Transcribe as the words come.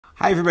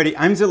Hi everybody,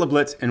 I'm Zilla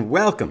Blitz and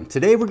welcome.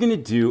 Today we're going to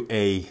do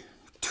a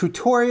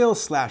tutorial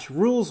slash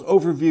rules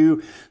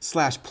overview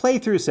slash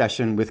playthrough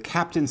session with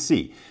Captain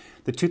C,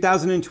 the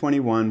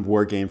 2021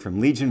 war game from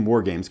Legion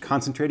Wargames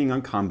concentrating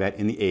on combat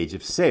in the Age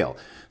of Sail,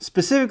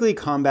 specifically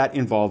combat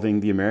involving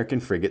the American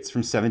frigates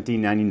from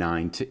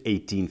 1799 to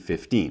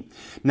 1815.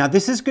 Now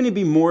this is going to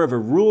be more of a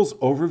rules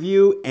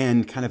overview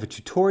and kind of a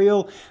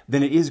tutorial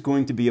than it is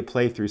going to be a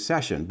playthrough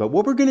session. But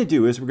what we're going to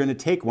do is we're going to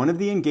take one of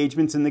the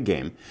engagements in the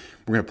game.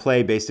 We're going to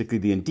play basically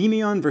the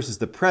Endymion versus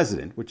the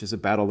President, which is a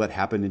battle that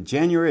happened in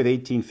January of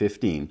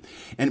 1815.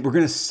 And we're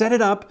going to set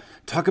it up,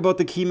 talk about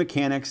the key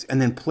mechanics,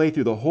 and then play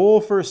through the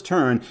whole first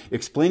turn,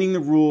 explaining the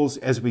rules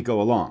as we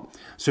go along.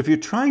 So if you're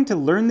trying to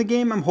learn the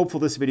game, I'm hopeful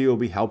this video will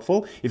be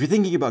helpful. If you're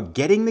thinking about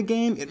getting the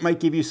game, it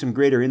might give you some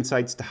greater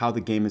insights to how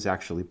the game is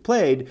actually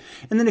played.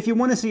 And then if you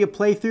want to see a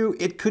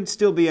playthrough, it could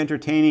still be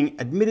entertaining,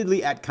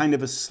 admittedly at kind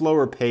of a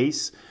slower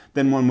pace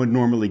than one would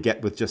normally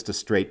get with just a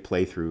straight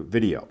playthrough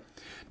video.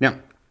 Now,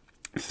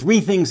 three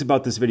things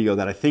about this video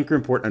that I think are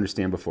important to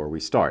understand before we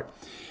start.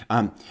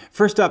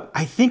 First up,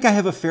 I think I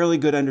have a fairly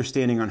good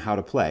understanding on how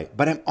to play,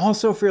 but I'm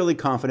also fairly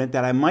confident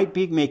that I might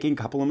be making a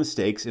couple of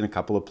mistakes in a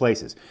couple of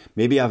places.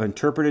 Maybe I've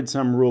interpreted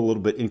some rule a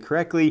little bit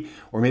incorrectly,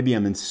 or maybe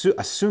I'm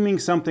assuming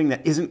something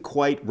that isn't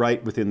quite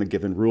right within the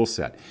given rule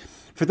set.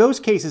 For those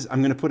cases, I'm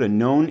going to put a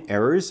known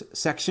errors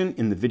section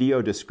in the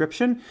video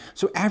description.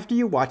 So after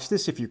you watch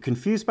this, if you're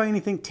confused by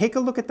anything, take a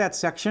look at that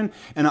section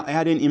and I'll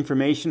add in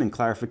information and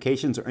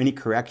clarifications or any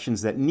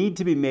corrections that need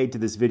to be made to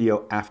this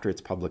video after its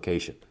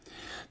publication.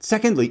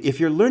 Secondly, if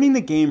you're learning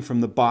the game from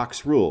the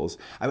box rules,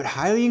 I would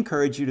highly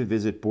encourage you to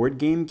visit Board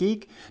Game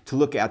Geek to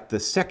look at the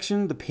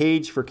section, the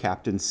page for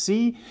Captain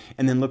C,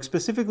 and then look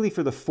specifically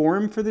for the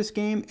forum for this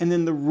game, and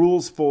then the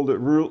rules folder,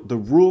 the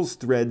rules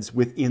threads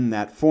within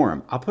that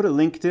forum. I'll put a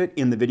link to it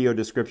in the video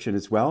description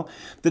as well.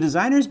 The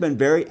designer's been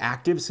very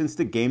active since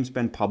the game's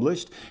been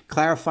published,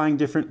 clarifying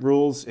different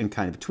rules and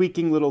kind of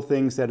tweaking little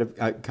things that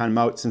have come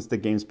out since the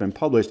game's been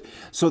published.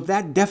 So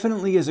that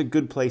definitely is a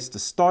good place to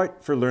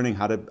start for learning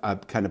how to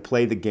kind of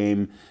play the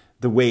game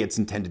the way it's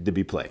intended to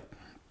be played.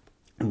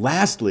 And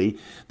lastly,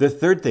 the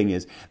third thing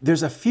is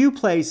there's a few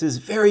places,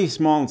 very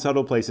small and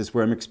subtle places,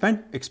 where I'm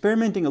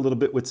experimenting a little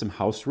bit with some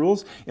house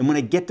rules. And when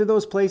I get to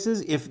those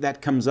places, if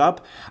that comes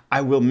up, I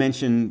will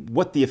mention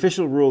what the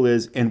official rule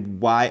is and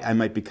why I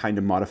might be kind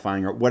of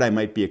modifying or what I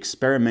might be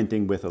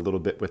experimenting with a little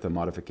bit with a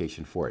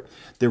modification for it.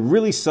 They're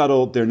really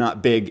subtle, they're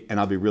not big, and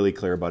I'll be really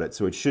clear about it,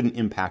 so it shouldn't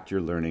impact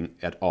your learning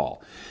at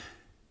all.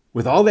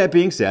 With all that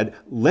being said,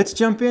 let's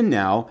jump in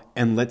now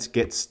and let's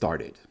get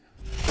started.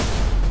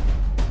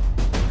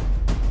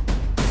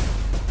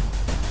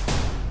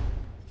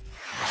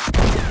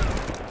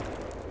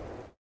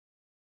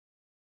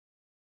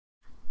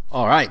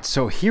 All right,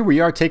 so here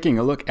we are taking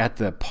a look at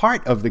the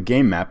part of the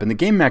game map, and the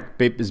game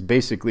map is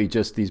basically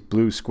just these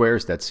blue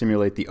squares that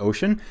simulate the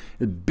ocean,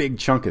 a big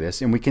chunk of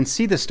this, and we can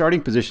see the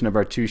starting position of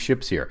our two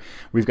ships here.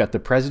 We've got the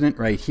President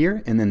right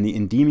here, and then the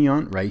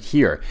Endymion right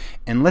here.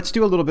 And let's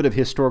do a little bit of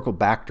historical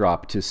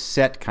backdrop to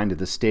set kind of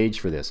the stage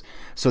for this.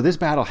 So this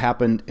battle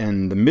happened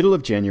in the middle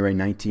of January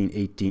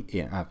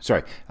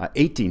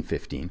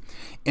 1815,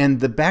 and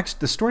the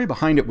story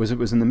behind it was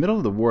in the middle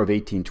of the War of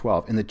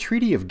 1812, and the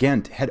Treaty of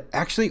Ghent had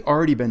actually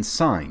already been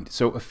signed.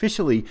 So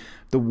officially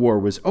the war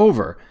was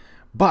over,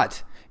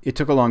 but it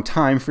took a long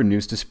time for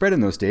news to spread in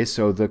those days,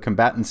 so the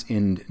combatants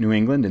in New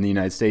England and the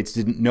United States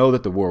didn't know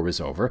that the war was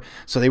over,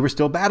 so they were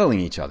still battling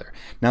each other.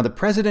 Now the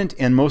President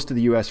and most of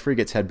the U.S.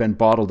 frigates had been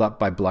bottled up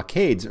by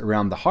blockades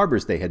around the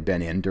harbors they had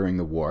been in during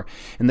the war,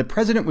 and the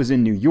President was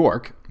in New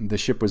York, the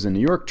ship was in New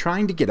York,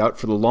 trying to get out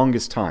for the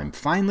longest time.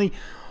 Finally,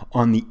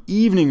 on the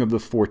evening of the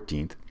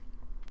 14th,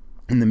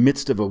 in the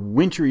midst of a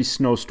wintry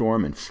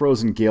snowstorm and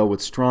frozen gale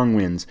with strong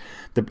winds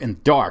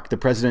and dark, the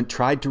President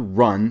tried to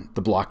run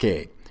the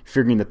blockade,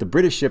 figuring that the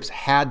British ships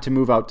had to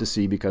move out to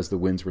sea because the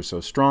winds were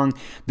so strong.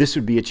 This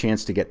would be a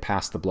chance to get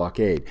past the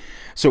blockade.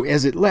 So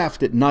as it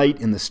left at night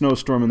in the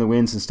snowstorm and the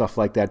winds and stuff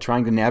like that,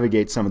 trying to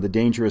navigate some of the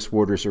dangerous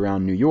waters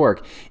around New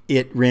York,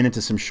 it ran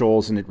into some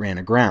shoals and it ran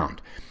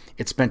aground.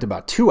 It spent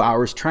about 2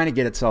 hours trying to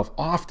get itself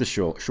off the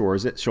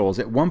shoals.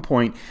 At one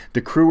point,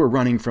 the crew were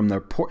running from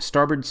the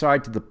starboard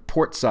side to the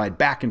port side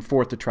back and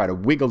forth to try to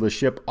wiggle the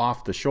ship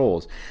off the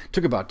shoals. It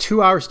took about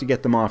 2 hours to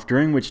get them off,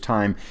 during which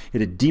time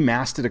it had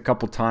demasted a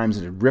couple times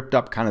and it ripped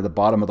up kind of the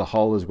bottom of the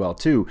hull as well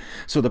too.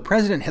 So the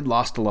President had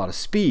lost a lot of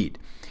speed.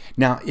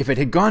 Now, if it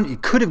had gone,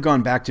 it could have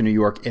gone back to New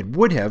York, it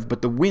would have,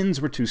 but the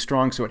winds were too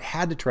strong, so it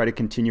had to try to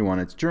continue on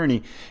its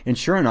journey. And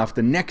sure enough,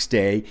 the next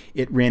day,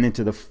 it ran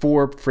into the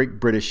 4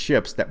 British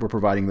ships that were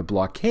providing the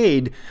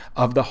blockade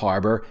of the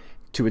harbor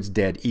to its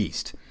dead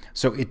east.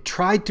 So it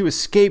tried to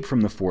escape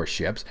from the 4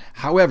 ships.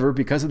 However,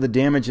 because of the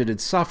damage it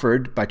had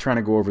suffered by trying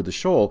to go over the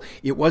shoal,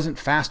 it wasn't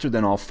faster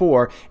than all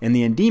 4, and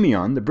the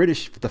Endymion,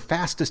 the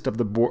fastest of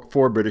the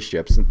 4 British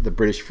ships, the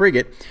British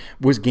frigate,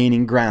 was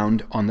gaining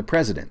ground on the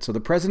President. So the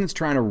President's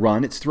trying to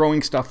run, it's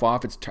throwing stuff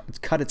off, it's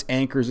cut its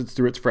anchors, it's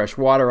threw its fresh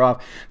water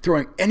off,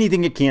 throwing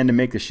anything it can to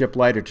make the ship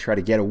lighter to try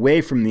to get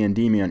away from the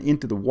Endymion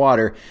into the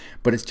water,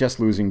 but it's just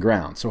losing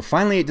ground. So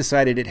finally it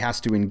decided it has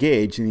to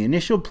engage, and the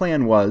initial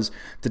plan was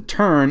to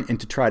turn and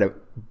to try to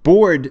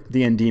board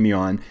the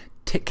Endymion,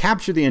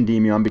 capture the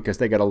Endymion because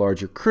they got a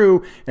larger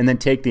crew, and then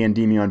take the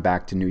Endymion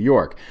back to New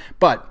York.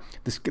 But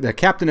the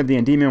captain of the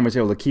Endymion was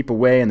able to keep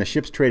away, and the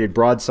ships traded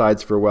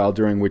broadsides for a while,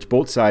 during which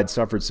both sides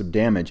suffered some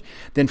damage.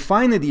 Then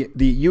finally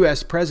the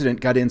U.S. President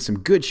got in some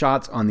good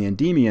shots on the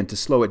Endymion to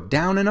slow it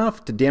down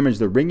enough, to damage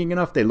the rigging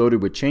enough, they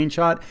loaded with chain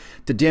shot,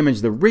 to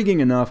damage the rigging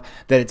enough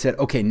that it said,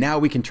 okay, now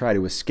we can try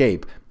to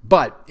escape.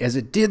 But as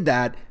it did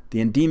that, the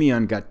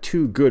Endymion got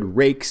 2 good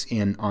rakes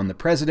in on the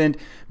President,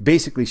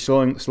 basically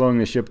slowing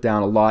the ship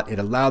down a lot. It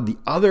allowed the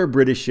other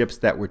British ships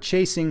that were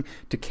chasing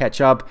to catch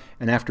up,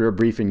 and after a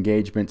brief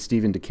engagement,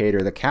 Stephen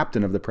Decatur, the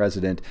captain of the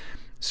President,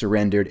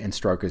 surrendered and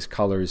struck his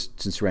colors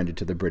and surrendered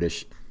to the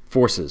British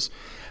forces.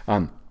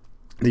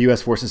 The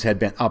U.S. forces had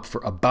been up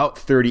for about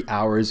 30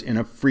 hours in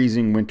a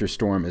freezing winter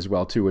storm as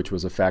well, too, which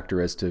was a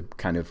factor as to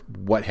kind of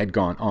what had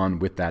gone on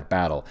with that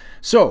battle.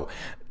 So,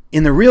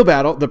 in the real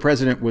battle, the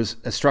President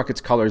struck its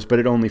colors, but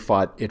it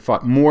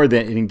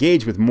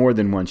engaged with more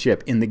than 1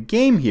 ship. In the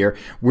game here,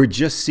 we're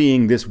just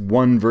seeing this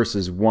 1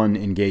 versus 1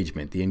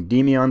 engagement. The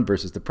Endymion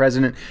versus the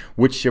President,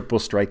 which ship will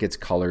strike its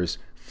colors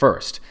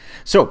first.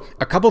 So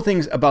a couple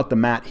things about the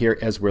mat here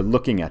as we're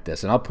looking at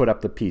this, and I'll put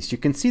up the piece. You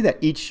can see that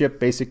each ship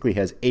basically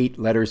has 8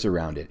 letters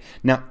around it.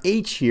 Now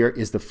H here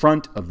is the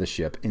front of the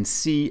ship, and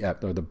C,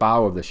 or the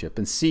bow of the ship,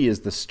 and C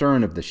is the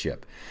stern of the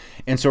ship.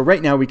 And so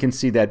right now we can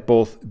see that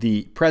both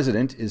the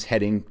President is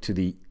heading to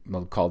the,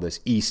 we'll call this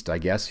east, I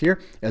guess,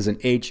 here as an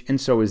H, and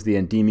so is the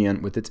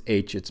Endymion with its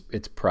H, its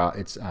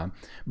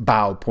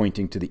bow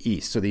pointing to the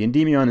east. So the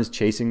Endymion is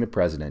chasing the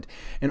President.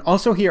 And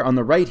also here on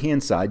the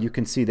right-hand side, you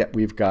can see that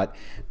we've got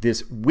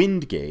this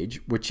wind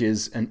gauge, which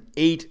is an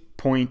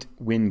 8-point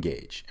wind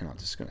gauge. And I'm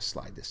just going to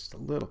slide this just a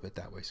little bit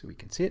that way so we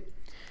can see it.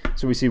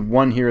 So we see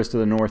 1 here is to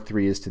the north,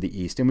 3 is to the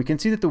east. And we can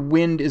see that the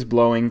wind is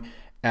blowing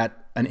at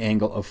an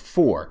angle of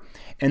 4.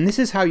 And this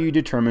is how you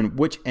determine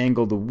which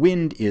angle the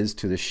wind is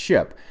to the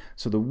ship.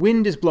 So the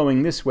wind is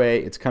blowing this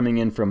way, it's coming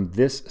in from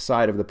this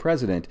side of the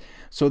President.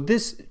 So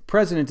this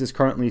President is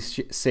currently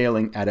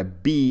sailing at a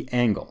B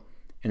angle.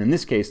 And in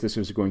this case, this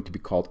is going to be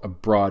called a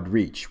broad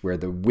reach, where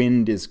the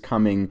wind is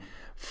coming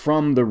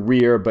from the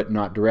rear, but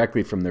not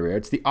directly from the rear.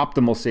 It's the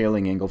optimal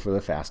sailing angle for the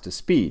fastest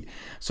speed.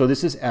 So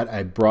this is at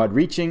a broad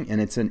reaching,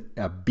 and it's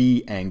a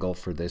B angle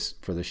for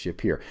the ship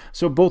here.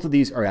 So both of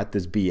these are at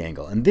this B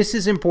angle. And this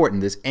is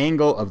important. This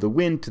angle of the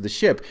wind to the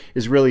ship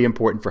is really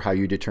important for how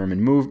you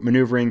determine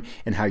maneuvering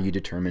and how you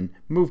determine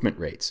movement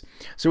rates.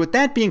 So with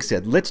that being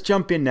said, let's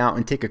jump in now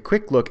and take a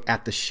quick look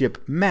at the ship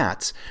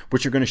mats,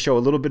 which are going to show a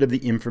little bit of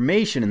the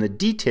information and the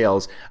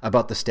details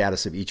about the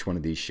status of each one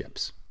of these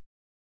ships.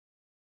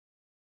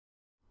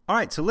 All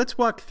right, so let's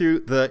walk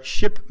through the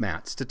ship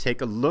mats to take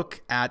a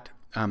look at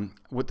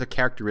what the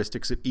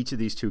characteristics of each of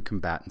these 2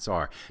 combatants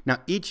are. Now,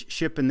 each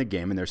ship in the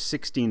game, and there's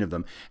 16 of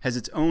them, has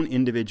its own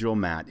individual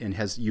mat and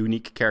has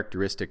unique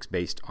characteristics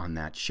based on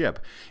that ship.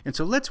 And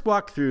so let's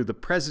walk through the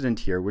President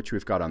here, which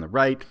we've got on the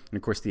right, and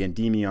of course the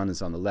Endymion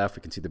is on the left.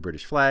 We can see the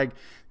British flag,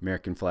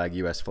 American flag,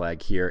 US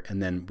flag here,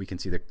 and then we can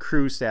see the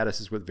crew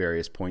statuses with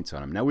various points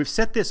on them. Now, we've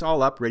set this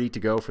all up ready to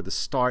go for the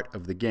start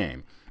of the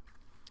game.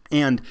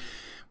 And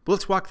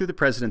let's walk through the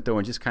President, though,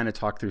 and just kind of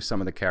talk through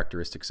some of the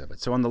characteristics of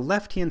it. So on the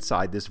left-hand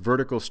side, this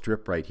vertical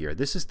strip right here,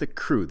 this is the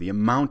crew, the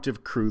amount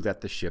of crew that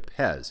the ship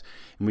has.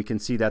 And we can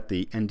see that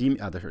the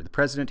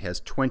President has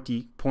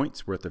 20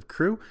 points worth of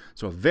crew,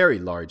 so a very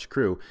large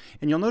crew.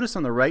 And you'll notice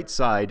on the right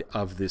side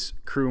of this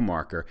crew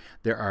marker,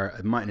 there are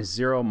a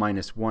 -0,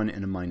 -1,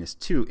 and a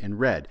 -2 in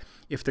red.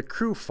 If the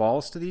crew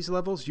falls to these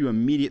levels, you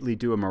immediately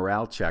do a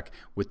morale check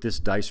with this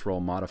dice roll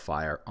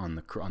modifier on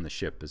the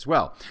ship as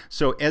well.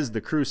 So as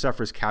the crew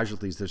suffers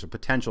casualties, there's a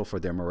potential for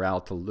their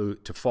morale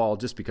to fall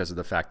just because of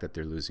the fact that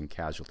they're losing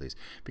casualties.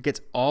 If it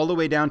gets all the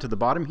way down to the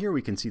bottom here,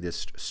 we can see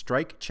this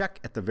strike check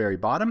at the very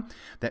bottom.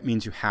 That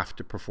means you have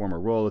to perform a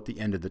roll at the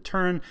end of the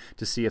turn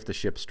to see if the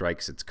ship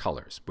strikes its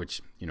colors,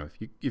 which, you know,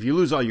 if you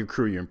lose all your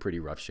crew, you're in pretty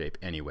rough shape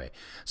anyway.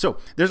 So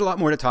there's a lot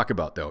more to talk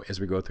about, though, as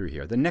we go through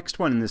here. The next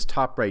one in this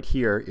top right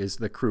here is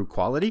the crew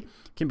quality.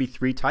 It can be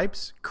 3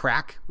 types: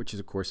 crack, which is,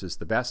 of course, is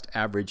the best;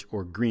 average;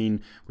 or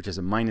green, which is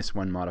a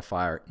 -1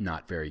 modifier,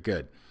 not very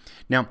good.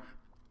 Now,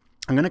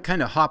 I'm going to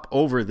kind of hop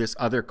over this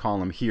other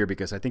column here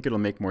because I think it'll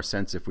make more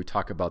sense if we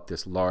talk about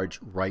this large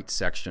right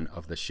section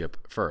of the ship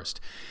first.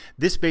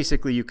 This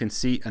basically, you can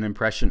see an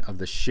impression of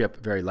the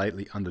ship very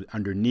lightly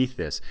underneath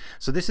this.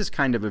 So this is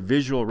kind of a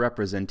visual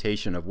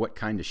representation of what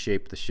kind of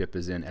shape the ship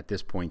is in at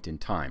this point in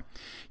time.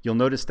 You'll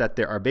notice that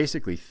there are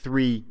basically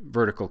 3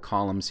 vertical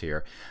columns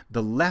here.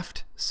 The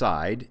left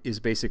side is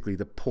basically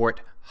the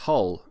port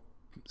hull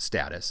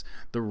status.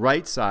 The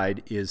right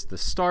side is the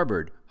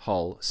starboard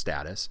hull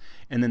status,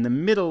 and then the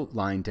middle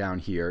line down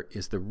here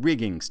is the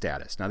rigging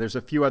status. Now there's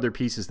a few other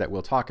pieces that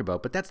we'll talk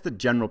about, but that's the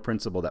general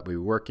principle that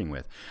we're working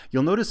with.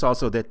 You'll notice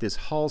also that this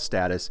hull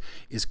status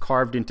is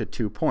carved into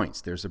 2 points.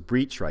 There's a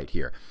breach right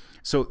here.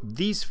 So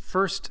these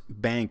first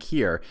bank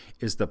here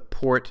is the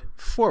port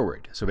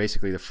forward, so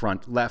basically the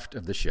front left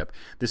of the ship.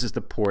 This is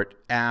the port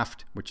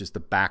aft, which is the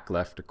back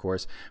left, of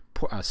course,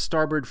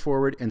 starboard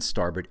forward and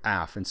starboard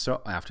aft and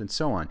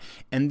so on.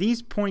 And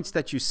these points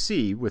that you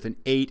see with an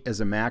 8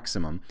 as a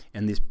maximum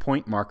and this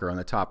point marker on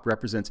the top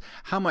represents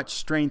how much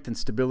strength and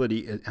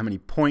stability, how many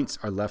points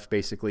are left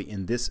basically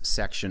in this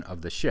section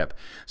of the ship.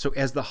 So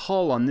as the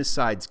hull on this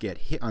side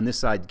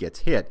gets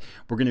hit,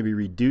 we're going to be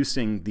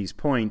reducing these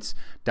points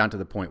down to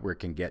the point where it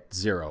can get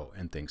 0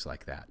 and things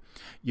like that.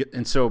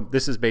 And so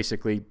this is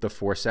basically the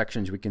 4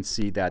 sections. We can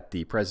see that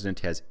the President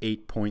has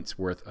 8 points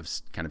worth of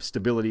kind of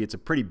stability. It's a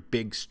pretty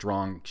big,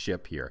 strong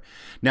ship here.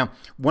 Now,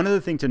 one other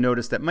thing to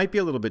notice that might be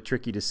a little bit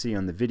tricky to see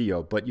on the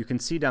video, but you can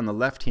see down the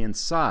left-hand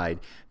side,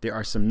 there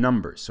are some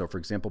numbers. So for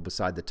example,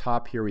 beside the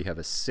top here, we have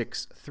a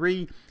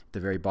 6-3. At the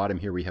very bottom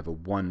here, we have a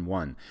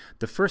 1-1.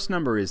 The first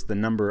number is the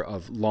number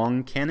of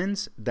long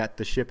cannons that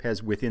the ship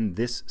has within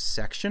this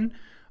section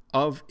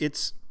of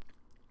its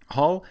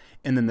hull,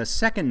 and then the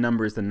second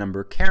number is the number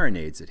of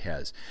carronades it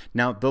has.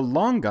 Now the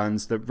long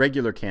guns, the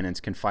regular cannons,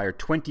 can fire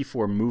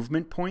 24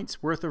 movement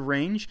points worth of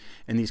range,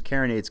 and these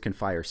carronades can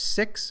fire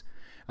 6.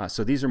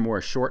 So these are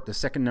more short. The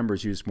second number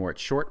is used more at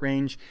short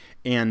range,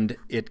 and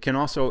it can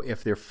also,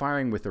 if they're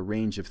firing with a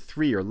range of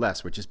 3 or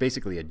less, which is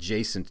basically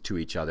adjacent to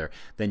each other,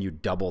 then you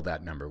double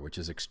that number, which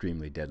is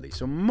extremely deadly.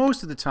 So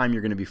most of the time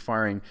you're going to be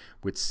firing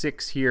with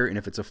 6 here, and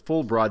if it's a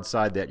full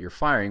broadside that you're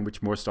firing,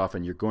 which most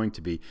often you're going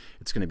to be,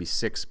 it's going to be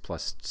 6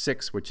 plus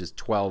 6, which is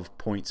 12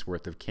 points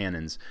worth of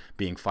cannons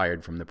being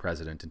fired from the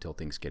President until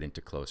things get into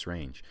close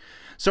range.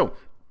 So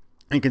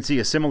you can see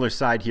a similar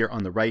side here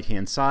on the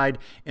right-hand side,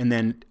 and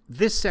then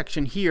this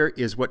section here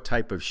is what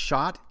type of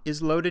shot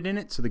is loaded in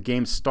it. So the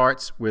game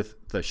starts with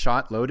the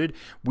shot loaded.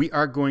 We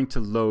are going to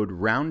load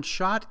round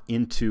shot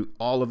into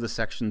all of the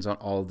sections on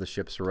all of the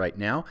ships right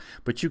now,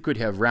 but you could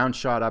have round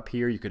shot up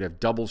here. You could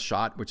have double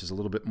shot, which is a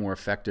little bit more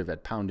effective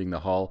at pounding the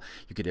hull.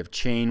 You could have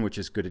chain, which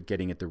is good at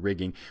getting at the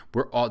rigging.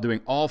 We're all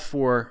doing all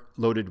 4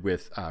 loaded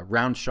with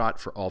round shot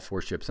for all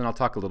 4 ships, and I'll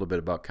talk a little bit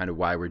about kind of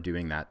why we're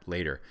doing that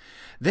later.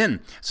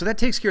 Then, so that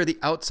takes care of the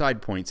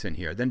outside points in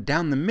here. Then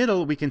down the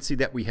middle, we can see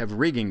that we have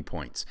rigging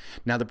points.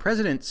 Now the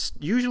President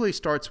usually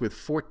starts with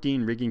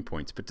 14 rigging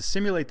points, but to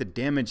simulate the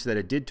damage that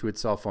it did to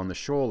itself on the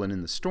shoal and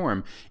in the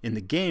storm, in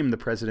the game the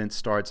President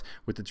starts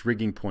with its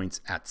rigging points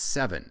at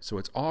 7. So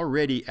it's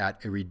already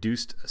at a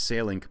reduced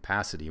sailing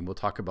capacity, and we'll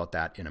talk about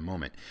that in a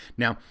moment.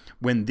 Now,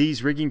 when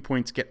these rigging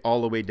points get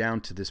all the way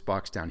down to this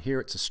box down here,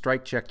 it's a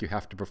strike check. You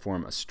have to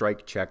perform a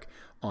strike check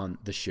on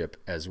the ship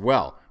as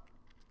well.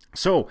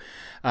 So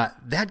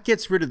that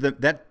gets rid of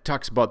that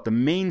talks about the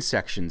main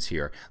sections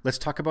here. Let's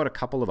talk about a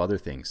couple of other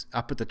things.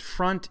 Up at the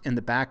front and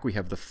the back, we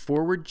have the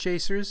forward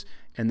chasers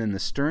and then the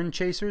stern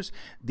chasers.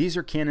 These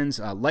are cannons,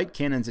 light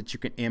cannons that you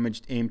can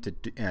aim to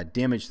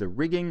damage the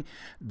rigging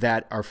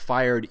that are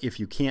fired if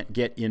you can't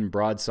get in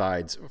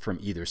broadsides from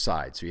either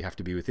side. So you have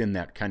to be within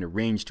that kind of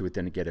range to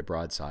then get a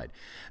broadside.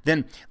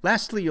 Then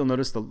lastly, you'll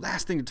notice the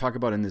last thing to talk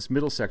about in this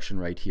middle section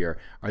right here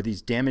are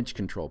these damage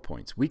control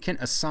points. We can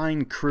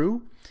assign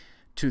crew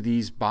to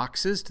these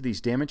boxes, to these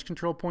damage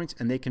control points,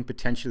 and they can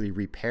potentially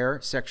repair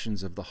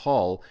sections of the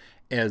hull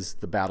as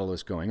the battle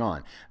is going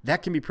on.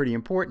 That can be pretty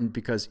important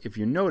because if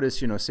you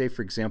notice, say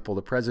for example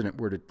the President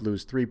were to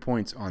lose 3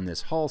 points on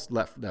this hull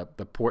left, the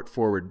port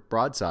forward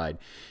broadside,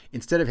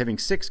 instead of having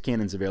 6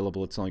 cannons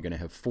available, it's only going to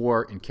have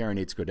 4, and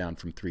carronades go down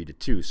from 3 to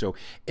 2. So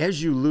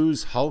as you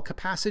lose hull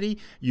capacity,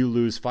 you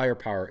lose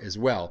firepower as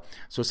well.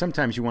 So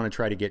sometimes you want to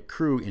try to get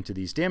crew into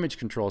these damage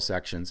control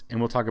sections,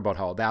 and we'll talk about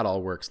how that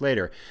all works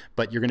later,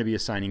 but you're going to be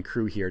assigning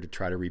crew here to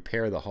try to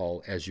repair the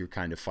hull as you're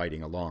kind of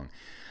fighting along.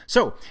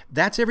 So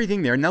that's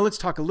everything there. Now let's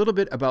talk a little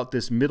bit about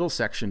this middle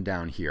section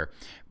down here.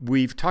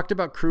 We've talked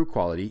about crew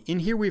quality. In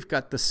here we've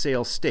got the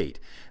sail state.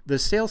 The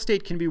sail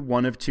state can be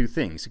one of 2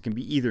 things. It can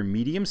be either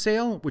medium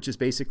sail, which is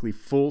basically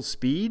full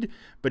speed,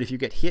 but if you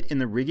get hit in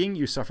the rigging,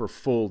 you suffer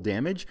full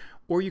damage,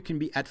 or you can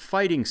be at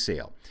fighting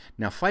sail.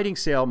 Now fighting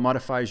sail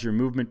modifies your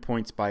movement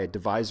points by a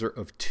divisor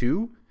of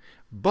 2,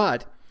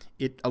 but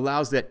it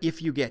allows that if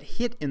you get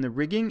hit in the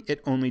rigging, it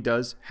only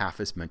does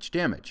half as much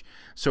damage.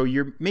 So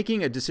you're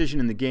making a decision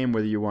in the game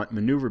whether you want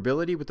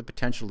maneuverability with the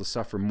potential to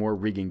suffer more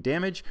rigging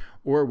damage,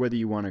 or whether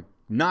you want to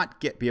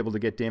not be able to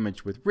get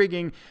damage with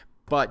rigging,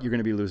 but you're going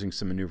to be losing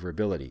some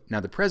maneuverability.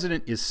 Now the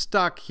president is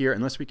stuck here.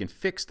 Unless we can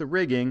fix the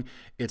rigging,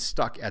 it's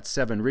stuck at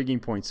 7 rigging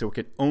points, so it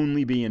can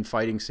only be in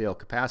fighting sail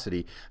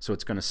capacity, so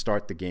it's going to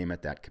start the game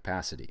at that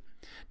capacity.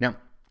 Now,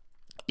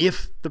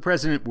 if the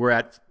president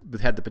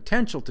had the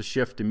potential to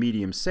shift to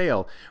medium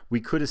sail,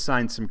 we could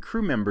assign some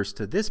crew members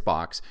to this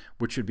box,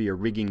 which would be a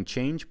rigging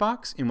change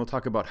box, and we'll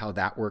talk about how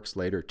that works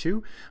later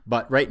too.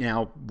 But right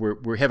now,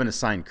 we haven't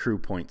assigned crew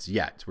points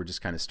yet. We're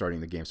just kind of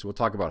starting the game, so we'll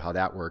talk about how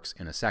that works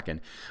in a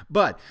second.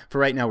 But for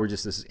right now,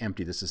 this is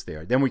empty, this is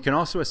there. Then we can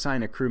also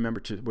assign a crew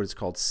member to what is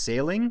called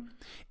sailing,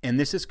 and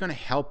this is going to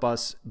help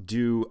us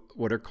do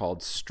what are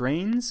called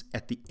strains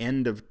at the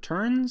end of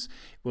turns.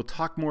 We'll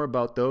talk more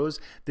about those.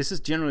 This is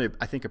generally,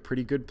 I think, a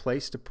pretty good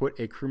place to put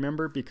a crew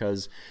member,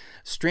 because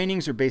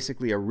strainings are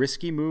basically a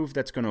risky move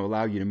that's going to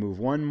allow you to move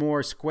one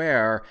more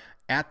square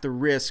at the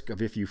risk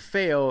of, if you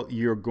fail,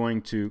 you're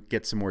going to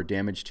get some more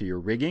damage to your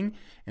rigging.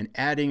 And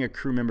adding a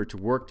crew member to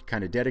work to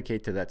kind of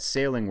dedicate to that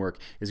sailing work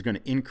is going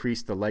to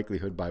increase the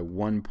likelihood by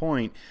 1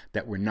 point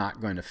that we're not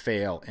going to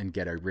fail and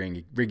get our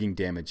rigging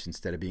damage,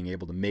 instead of being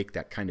able to make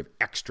that kind of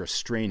extra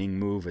straining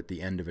move at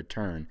the end of a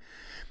turn.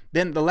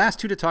 Then the last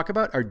two to talk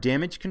about are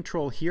damage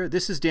control here.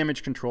 This is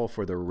damage control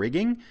for the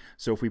rigging.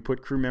 So if we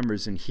put crew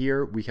members in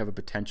here, we have a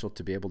potential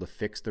to be able to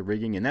fix the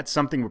rigging. And that's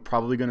something we're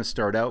probably going to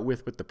start out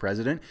with the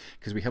president,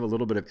 because we have a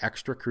little bit of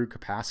extra crew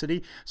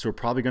capacity. So we're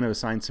probably going to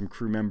assign some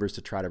crew members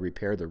to try to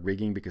repair the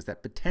rigging, because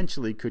that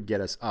potentially could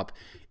get us up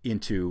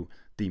into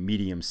the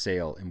medium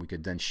sail, and we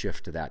could then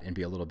shift to that and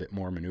be a little bit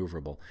more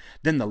maneuverable.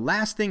 Then the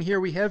last thing here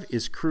we have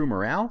is crew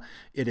morale.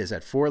 It is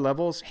at 4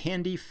 levels: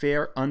 handy,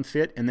 fair,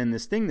 unfit, and then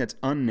this thing that's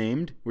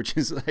unnamed, which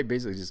is like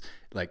basically just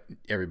like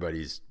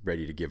everybody's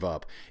ready to give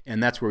up.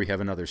 And that's where we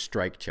have another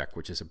strike check,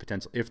 which is a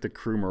potential. If the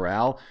crew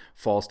morale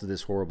falls to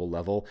this horrible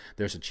level,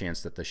 there's a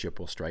chance that the ship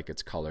will strike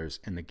its colors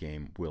and the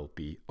game will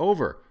be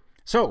over.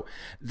 So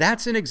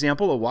that's an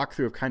example, a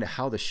walkthrough of kind of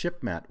how the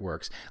ship mat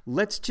works.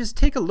 Let's just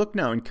take a look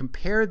now and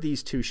compare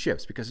these two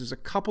ships, because there's a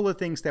couple of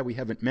things that we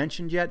haven't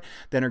mentioned yet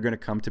that are going to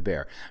come to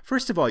bear.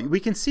 First of all, we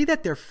can see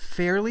that they're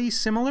fairly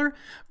similar,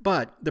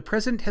 but the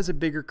president has a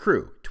bigger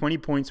crew, 20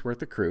 points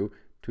worth of crew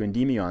to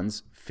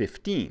Endymion's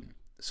 15.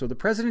 So the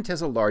president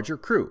has a larger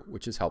crew,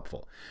 which is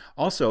helpful.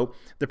 Also,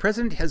 the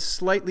president has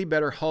slightly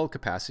better hull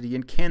capacity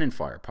and cannon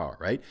firepower,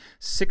 right?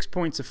 6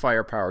 points of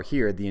firepower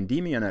here. The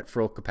Endymion at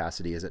full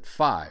capacity is at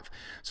 5.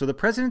 So the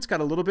president's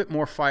got a little bit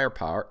more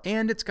firepower,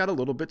 and it's got a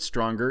little bit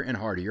stronger and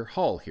hardier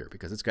hull here,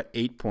 because it's got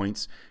 8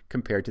 points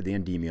compared to the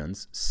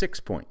Endymion's 6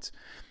 points.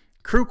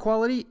 Crew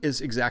quality is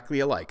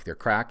exactly alike. They're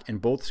crack,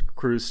 and both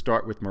crews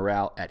start with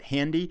morale at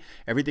handy.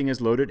 Everything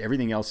is loaded,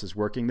 everything else is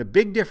working. The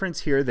big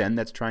difference here then,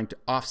 that's trying to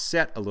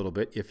offset a little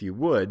bit, if you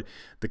would,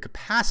 the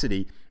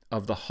capacity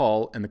of the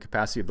hull and the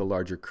capacity of the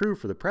larger crew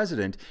for the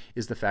president,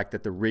 is the fact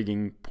that the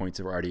rigging points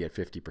are already at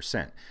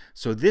 50%.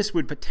 So this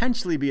would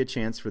potentially be a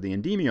chance for the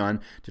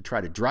Endymion to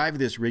try to drive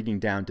this rigging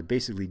down to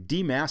basically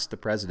demast the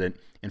president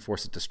and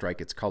force it to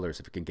strike its colors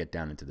if it can get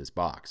down into this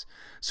box.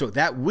 So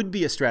that would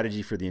be a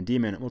strategy for the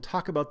Endymion, and we'll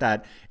talk about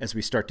that as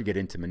we start to get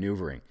into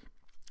maneuvering.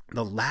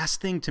 The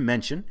last thing to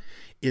mention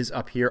is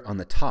up here on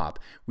the top.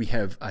 We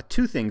have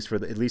two things,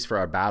 at least for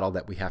our battle,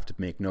 that we have to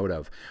make note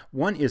of.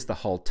 One is the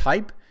hull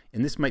type,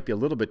 and this might be a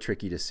little bit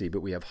tricky to see,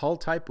 but we have hull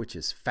type, which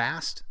is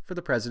fast for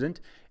the president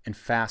and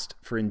fast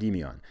for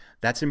Endymion.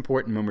 That's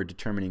important when we're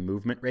determining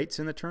movement rates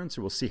in the turn,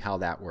 so we'll see how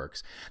that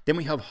works. Then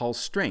we have hull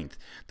strength.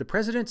 The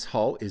president's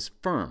hull is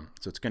firm,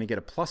 so it's going to get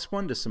a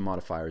 +1 to some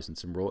modifiers and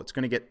some roll. It's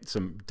going to get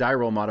some die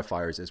roll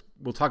modifiers, as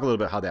we'll talk a little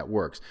bit how that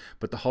works,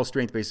 but the hull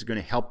strength base is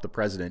going to help the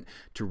president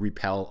to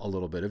repel a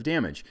little bit of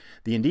damage.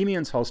 The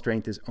Endymion's hull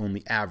strength is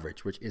only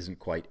average, which isn't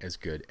quite as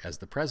good as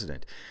the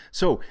president.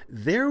 So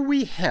there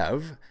we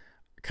have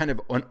kind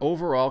of an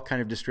overall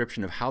kind of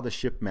description of how the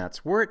ship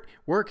mats work,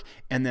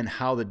 and then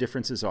how the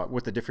differences are,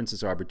 what the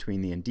differences are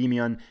between the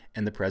Endymion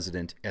and the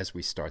president as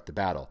we start the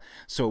battle.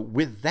 So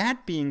with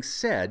that being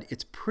said,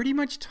 it's pretty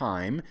much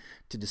time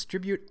to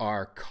distribute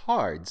our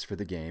cards for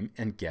the game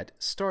and get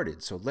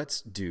started. So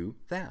let's do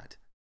that.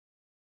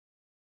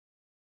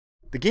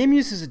 The game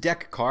uses a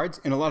deck of cards,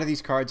 and a lot of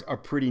these cards are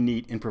pretty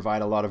neat and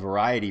provide a lot of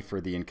variety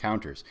for the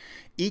encounters.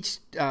 Each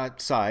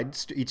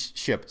each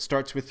ship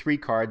starts with 3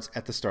 cards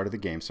at the start of the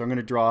game. So I'm going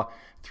to draw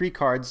 3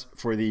 cards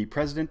for the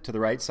president to the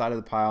right side of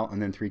the pile, and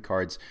then 3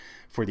 cards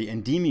for the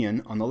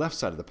Endymion on the left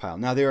side of the pile.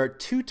 Now, there are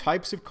 2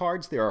 types of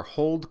cards. There are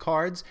hold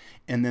cards,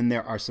 and then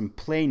there are some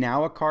play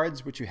now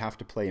cards, which you have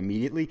to play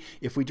immediately.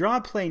 If we draw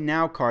a play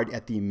now card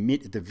at the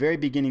very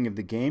beginning of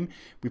the game,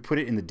 we put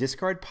it in the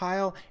discard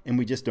pile, and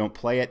we just don't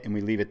play it, and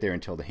we leave it there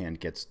until the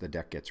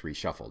deck gets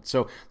reshuffled.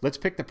 So let's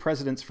pick the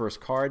president's first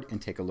card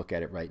and take a look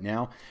at it right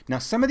now. Now,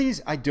 some of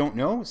these I don't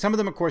know. Some of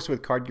them, of course,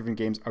 with card-driven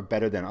games are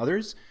better than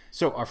others.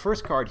 So our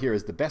first card here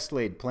is the Best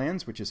Laid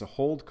Plans, which is a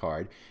hold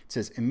card. It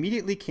says,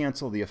 immediately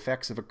cancel the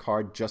effects of a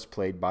card just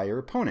played by your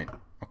opponent.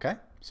 Okay,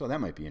 so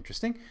that might be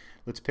interesting.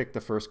 Let's pick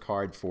the first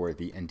card for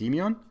the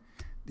Endymion.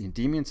 The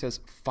Endymion says,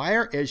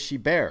 fire as she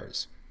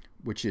bears,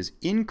 which is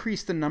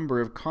increase the number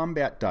of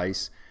combat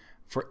dice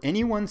for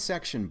any one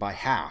section by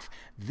half.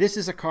 This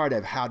is a card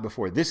I've had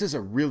before. This is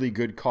a really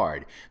good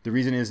card. The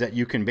reason is that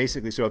you can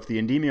basically, so if the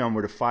Endymion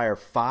were to fire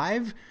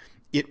 5,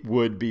 it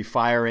would be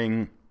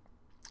firing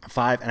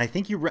 5, and I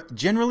think you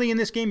generally in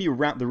this game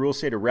the rules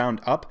say to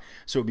round up,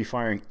 so it would be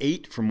firing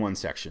 8 from one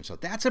section. So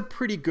that's a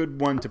pretty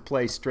good one to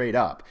play straight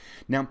up.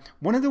 Now,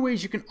 one of the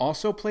ways you can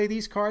also play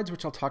these cards,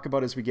 which I'll talk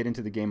about as we get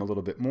into the game a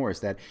little bit more,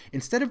 is that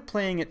instead of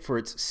playing it for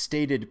its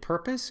stated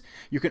purpose,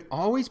 you can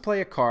always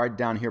play a card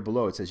down here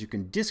below. It says you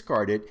can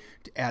discard it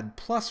to add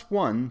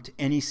 +1 to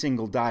any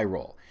single die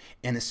roll.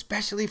 And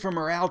especially for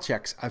morale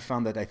checks, I've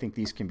found that I think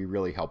these can be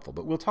really helpful.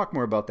 But we'll talk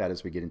more about that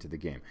as we get into the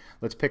game.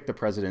 Let's pick the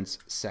President's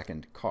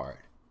second card.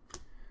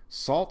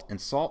 Salt and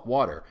salt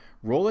water.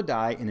 Roll a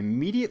die and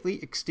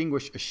immediately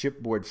extinguish a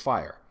shipboard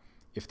fire.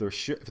 If the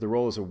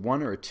roll is a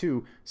 1 or a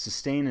 2,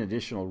 sustain an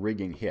additional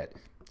rigging hit.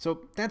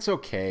 So that's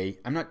okay.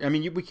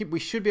 We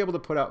should be able to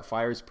put out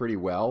fires pretty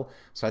well.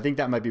 So I think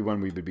that might be one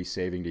we would be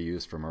saving to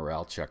use for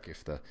morale check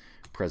if the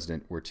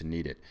President were to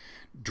need it.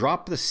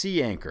 Drop the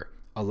sea anchor.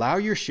 Allow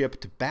your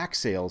ship to back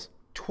sails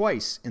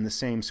twice in the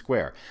same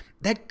square.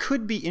 That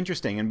could be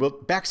interesting.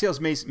 And back sails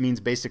means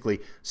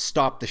basically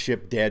stop the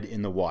ship dead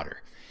in the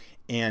water.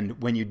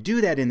 And when you do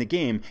that in the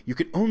game, you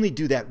can only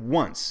do that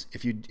once.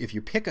 If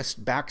you pick a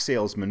back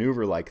sails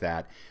maneuver like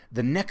that,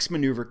 the next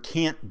maneuver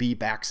can't be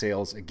back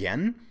sails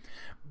again.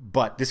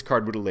 But this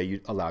card would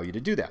allow you to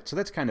do that. So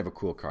that's kind of a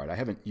cool card. I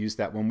haven't used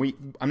that one.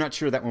 I'm not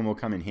sure that one will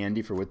come in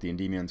handy for what the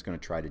Endymion's going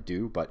to try to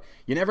do, but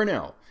you never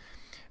know.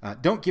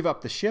 Don't give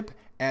up the ship.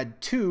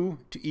 Add 2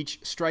 to each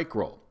strike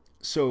roll.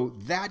 So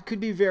that could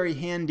be very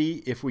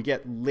handy if we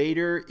get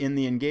later in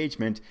the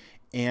engagement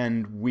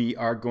and we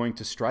are going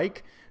to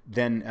strike.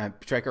 Then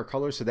strike our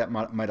colors, so that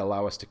might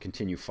allow us to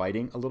continue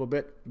fighting a little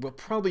bit. We'll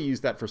probably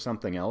use that for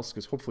something else,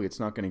 because hopefully it's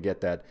not going to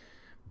get that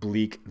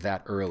bleak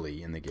that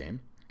early in the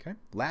game. Okay.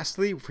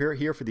 Lastly, we're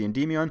here for the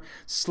Endymion,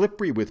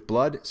 Slippery with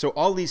Blood. So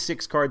all these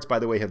 6 cards, by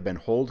the way, have been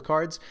hold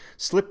cards.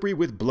 Slippery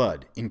with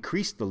Blood.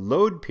 Increase the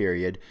load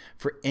period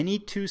for any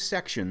 2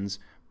 sections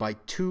by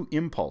 2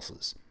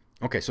 impulses.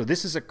 Okay, so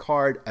this is a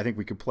card I think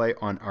we could play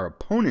on our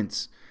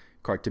opponent's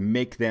card to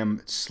make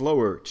them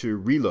slower to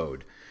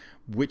reload,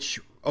 which...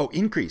 Oh,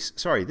 increase.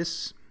 Sorry,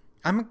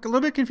 I'm a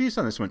little bit confused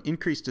on this one.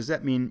 Increase, does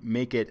that mean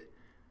make it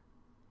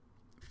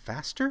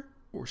faster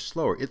or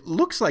slower? It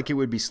looks like it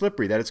would be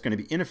slippery, that it's going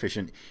to be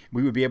inefficient.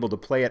 We would be able to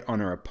play it on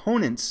our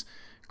opponent's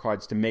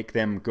cards to make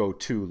them go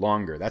 2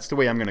 longer. That's the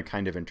way I'm going to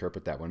kind of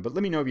interpret that one. But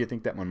let me know if you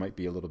think that one might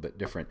be a little bit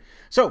different.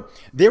 So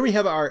there we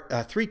have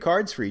our 3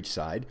 cards for each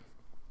side.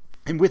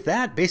 And with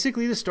that,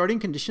 basically the starting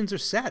conditions are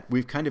set.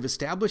 We've kind of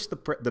established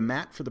the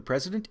mat for the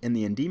President and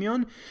the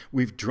Endymion.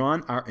 We've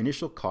drawn our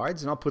initial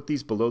cards, and I'll put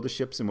these below the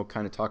ships, and we'll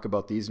kind of talk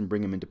about these and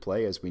bring them into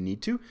play as we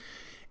need to.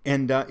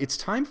 And it's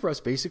time for us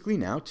basically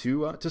now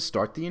to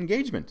start the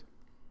engagement.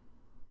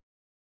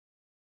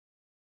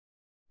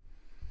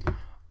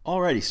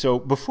 Alrighty, so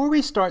before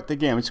we start the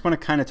game, I just want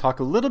to kind of talk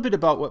a little bit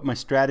about what my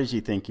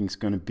strategy thinking is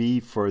going to be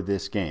for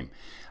this game,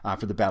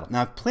 for the battle.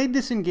 Now, I've played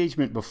this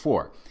engagement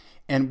before.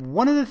 And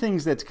one of the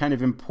things that's kind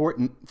of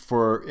important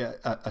for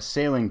a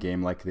sailing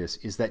game like this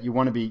is that you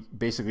want to be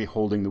basically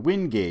holding the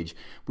wind gauge,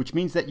 which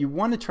means that you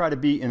want to try to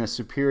be in a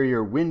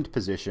superior wind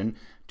position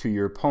to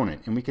your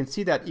opponent. And we can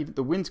see that even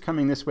the wind's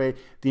coming this way.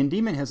 The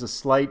Endymion has a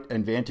slight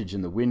advantage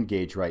in the wind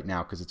gauge right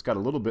now because it's got a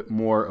little bit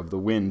more of the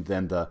wind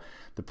than the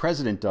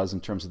President does,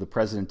 in terms of the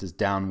President is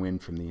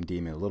downwind from the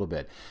Endymion a little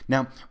bit.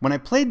 Now, when I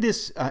played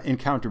this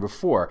encounter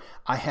before,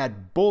 I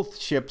had both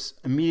ships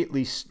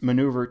immediately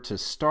maneuver to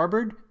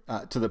starboard,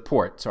 to the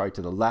port, sorry,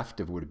 to the left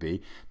of would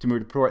be, to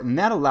move to port, and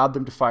that allowed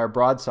them to fire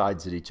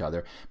broadsides at each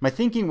other. My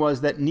thinking was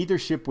that neither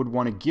ship would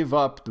want to give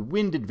up the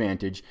wind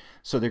advantage,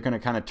 so they're going to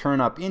kind of turn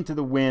up into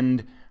the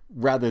wind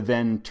rather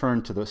than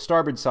turn to the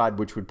starboard side,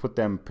 which would put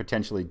them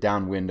potentially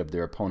downwind of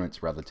their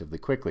opponents relatively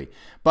quickly.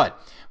 But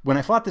when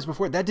I fought this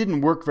before, that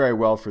didn't work very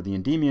well for the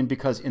Endymion,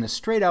 because in a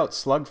straight-out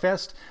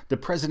slugfest, the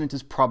President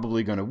is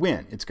probably going to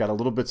win. It's got a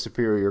little bit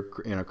superior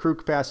crew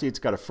capacity, it's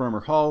got a firmer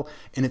hull,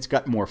 and it's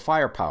got more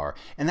firepower.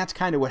 And that's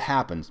kind of what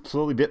happened.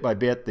 Slowly, bit by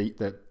bit,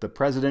 the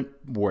President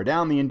wore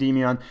down the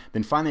Endymion,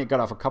 then finally it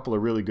got off a couple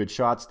of really good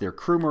shots. Their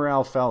crew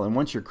morale fell, and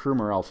once your crew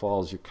morale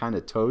falls, you're kind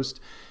of toast.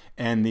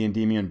 And the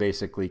Endymion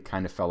basically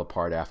kind of fell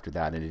apart after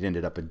that, and it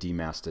ended up a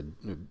demasted,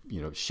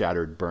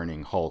 shattered,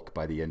 burning hulk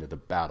by the end of the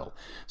battle.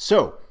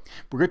 So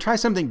we're going to try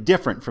something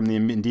different from the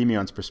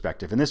Endymion's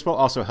perspective, and this will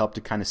also help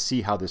to kind of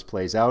see how this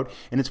plays out.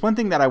 And it's one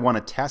thing that I want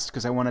to test,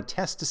 because I want to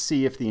test to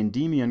see if the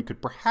Endymion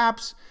could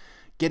perhaps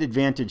get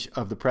advantage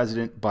of the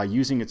President by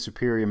using its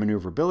superior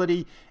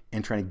maneuverability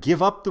and trying to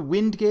give up the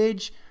wind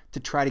gauge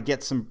to try to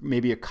get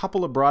maybe a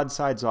couple of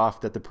broadsides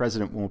off that the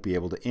President won't be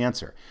able to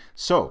answer.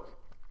 So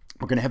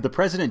we're going to have the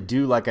President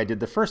do like I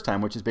did the first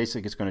time, which is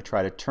basically it's going to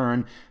try to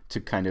turn to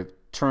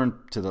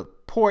the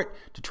port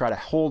to try to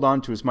hold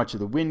on to as much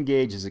of the wind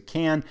gauge as it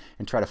can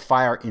and try to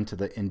fire into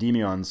the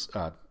Endymion's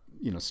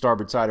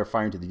starboard side, or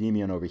fire into the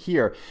Endymion over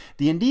here.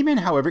 The Endymion,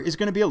 however, is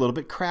going to be a little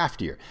bit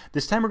craftier.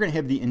 This time we're going to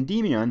have the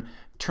Endymion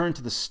turn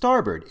to the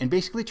starboard and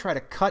basically try to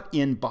cut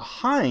in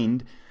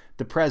behind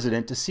the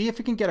president to see if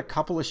it can get a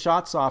couple of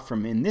shots off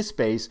from in this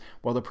base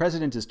while the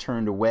president is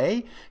turned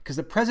away, because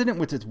the president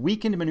with its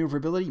weakened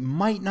maneuverability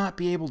might not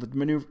be able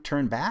to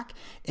turn back.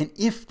 And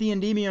if the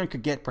Endymion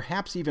could get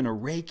perhaps even a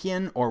rake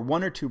in or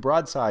 1 or 2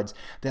 broadsides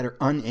that are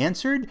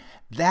unanswered,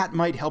 that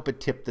might help it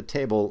tip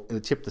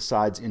the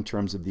sides in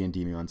terms of the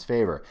Endymion's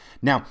favor.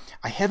 Now,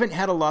 I haven't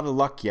had a lot of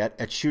luck yet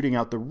at shooting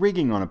out the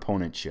rigging on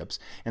opponent ships,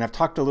 and I've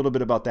talked a little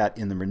bit about that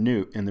in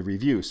the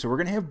review. So we're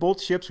going to have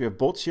both ships. We have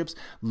both ships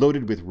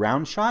loaded with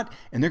round shot,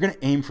 and they're going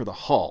to aim for the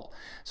hull.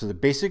 So they're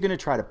basically going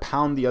to try to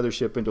pound the other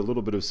ship into a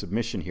little bit of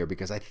submission here,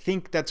 because I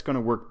think that's going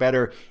to work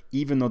better,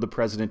 even though the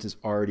president is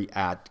already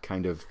at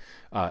kind of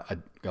a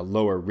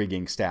lower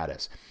rigging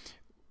status.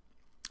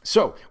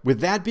 So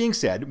with that being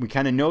said, we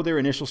kind of know their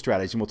initial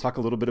strategy, and we'll talk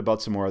a little bit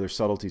about some more other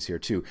subtleties here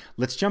too.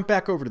 Let's jump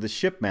back over to the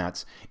ship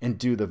mats and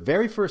do the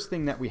very first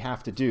thing that we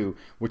have to do,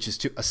 which is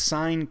to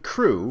assign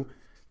crew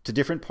to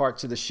different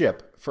parts of the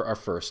ship for our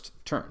first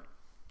turn.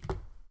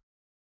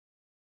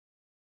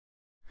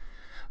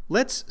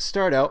 Let's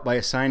start out by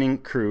assigning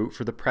crew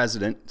for the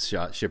president's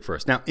ship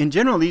first. Now, in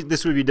general,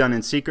 this would be done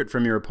in secret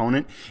from your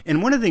opponent.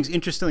 And one of the things,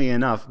 interestingly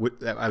enough,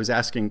 that I was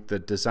asking the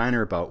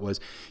designer about was,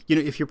 you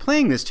know, if you're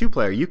playing this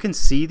 2-player, you can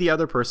see the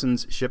other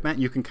person's ship mat.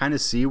 You can kind of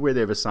see where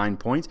they've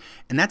assigned points.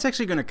 And that's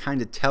actually going to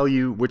kind of tell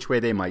you which way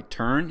they might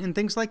turn and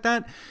things like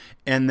that.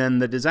 And then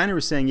the designer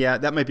was saying, yeah,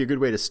 that might be a good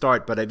way to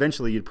start, but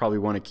eventually you'd probably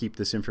want to keep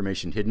this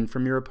information hidden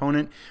from your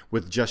opponent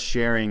with just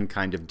sharing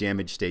kind of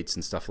damage states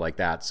and stuff like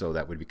that. So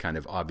that would be kind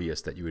of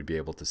obvious that you would be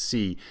able to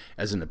see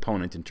as an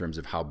opponent in terms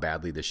of how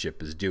badly the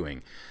ship is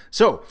doing.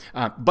 So,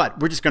 but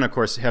we're just going to, of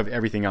course, have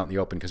everything out in the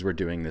open because we're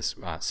doing this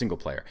single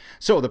player.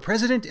 So the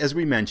president, as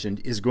we mentioned,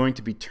 is going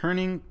to be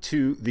turning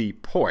to the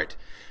port,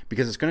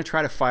 because it's going to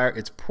try to fire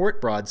its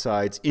port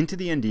broadsides into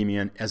the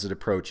Endymion as it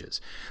approaches.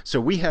 So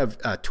we have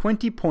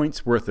 20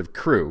 points worth of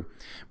crew.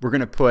 We're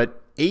going to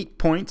put 8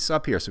 points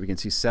up here, so we can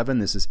see 7.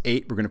 This is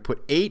 8. We're going to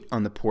put 8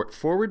 on the port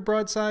forward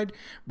broadside.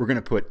 We're going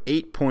to put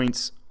 8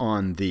 points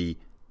on the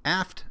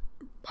aft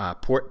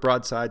port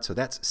broadside, so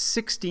that's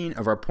 16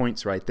 of our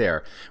points right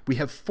there. We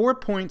have 4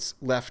 points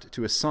left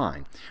to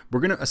assign.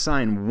 We're going to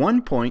assign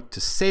 1 point to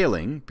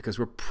sailing, because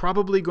we're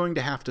probably going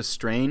to have to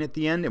strain at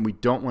the end, and we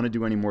don't want to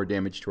do any more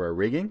damage to our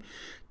rigging.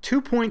 2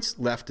 points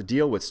left to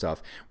deal with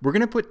stuff. We're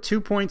going to put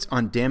 2 points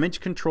on damage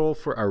control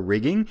for our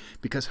rigging,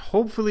 because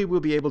hopefully we'll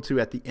be able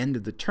to, at the end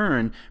of the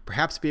turn,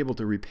 perhaps be able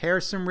to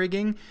repair some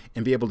rigging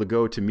and be able to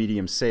go to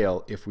medium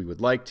sail if we would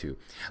like to.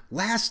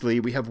 Lastly,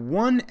 we have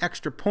 1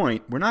 extra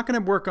point. We're not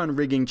going to work on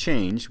rigging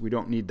change. We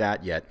don't need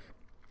that yet.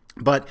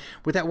 But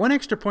with that 1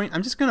 extra point,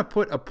 I'm just going to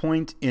put a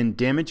point in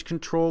damage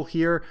control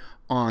here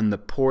on the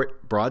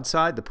port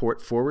broadside, the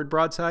port forward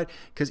broadside,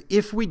 because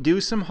if we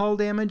do some hull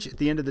damage at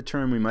the end of the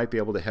turn, we might be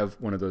able to have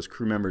one of those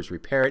crew members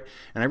repair it,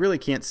 and I really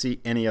can't see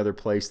any other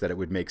place that it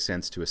would make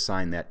sense to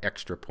assign that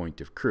extra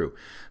point of crew.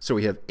 So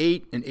we have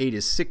 8, and 8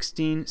 is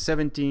 16,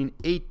 17,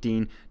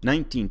 18,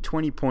 19,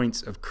 20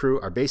 points of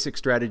crew. Our basic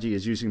strategy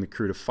is using the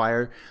crew to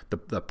fire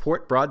the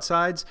port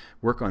broadsides,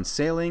 work on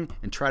sailing,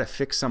 and try to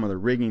fix some of the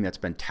rigging that's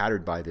been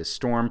tattered by this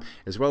storm,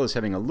 as well as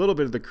having a little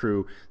bit of the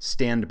crew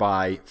stand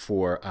by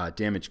for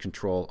damage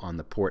control on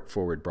the port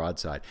forward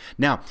broadside.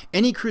 Now,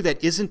 any crew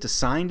that isn't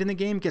assigned in the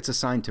game gets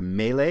assigned to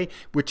melee.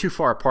 We're too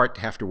far apart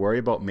to have to worry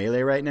about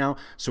melee right now,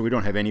 so we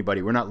don't have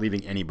anybody. We're not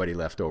leaving anybody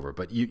left over.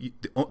 But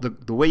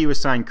the way you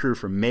assign crew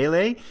for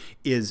melee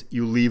is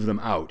you leave them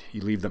out.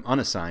 You leave them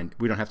unassigned.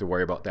 We don't have to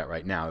worry about that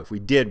right now. If we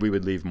did, we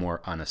would leave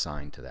more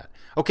unassigned to that.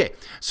 Okay,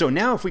 so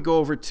now if we go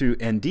over to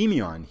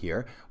Endymion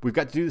here, we've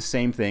got to do the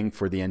same thing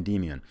for the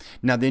Endymion.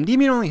 Now, the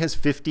Endymion only has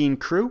 15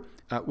 crew.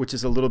 Which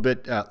is a little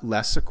bit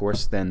less, of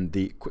course, than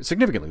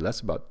significantly less,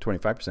 about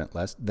 25%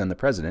 less than the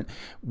president.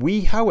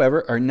 We,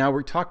 however,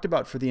 we're talked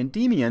about for the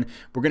Endymion,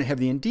 we're going to have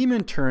the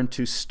Endymion turn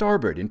to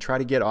starboard and try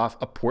to get off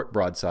a port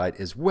broadside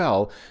as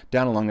well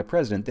down along the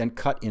president, then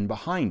cut in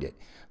behind it.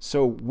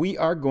 So we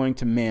are going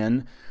to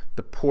man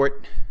the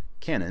port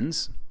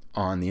cannons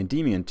on the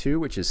Endymion 2,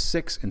 which is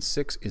 6, and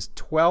 6 is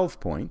 12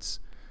 points.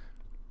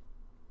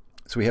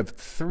 So we have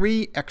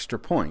 3 extra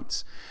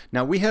points.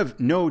 Now we have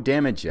no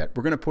damage yet.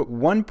 We're going to put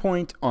 1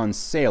 point on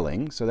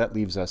sailing, so that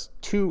leaves us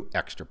 2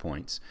 extra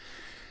points.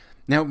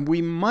 Now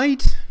we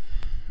might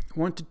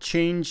want to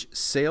change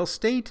sail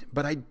state,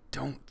 but I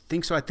don't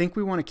think so. I think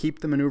we want to keep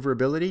the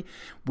maneuverability.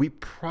 We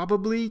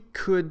probably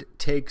could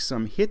take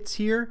some hits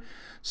here.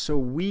 So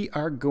we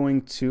are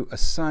going to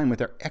assign,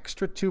 with our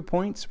extra 2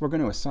 points, we're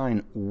going to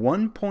assign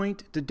 1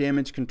 point to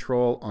damage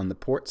control on the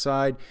port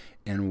side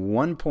and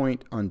 1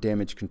 point on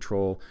damage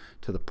control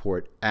to the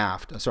port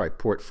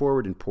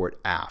forward and port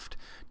aft.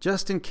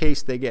 Just in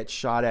case they get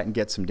shot at and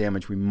get some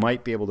damage, we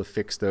might be able to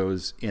fix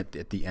those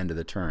at the end of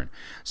the turn.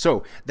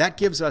 So that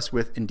gives us,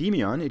 with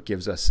Endymion, it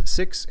gives us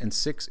 6, and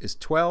 6 is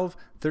 12,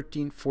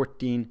 13,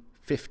 14,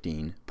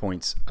 15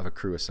 points of a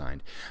crew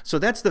assigned. So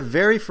that's the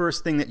very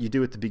first thing that you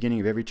do at the beginning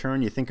of every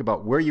turn. You think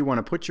about where you want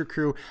to put your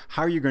crew,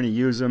 how you're going to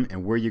use them,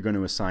 and where you're going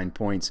to assign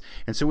points.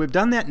 And so we've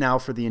done that now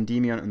for the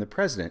Endymion and the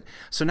President.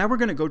 So now we're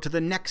going to go to the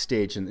next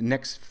stage and the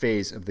next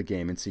phase of the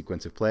game and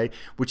sequence of play,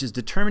 which is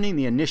determining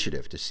the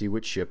initiative to see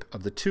which ship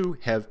of the two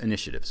have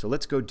initiative. So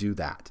let's go do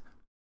that.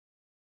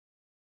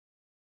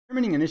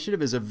 Determining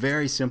initiative is a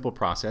very simple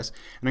process,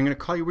 and I'm going to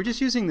call you, we're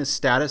just using the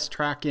status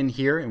track in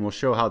here, and we'll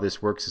show how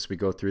this works as we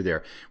go through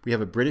there. We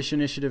have a British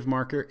initiative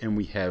marker, and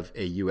we have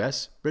a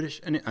US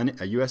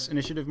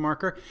initiative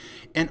marker,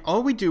 and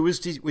all we do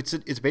is,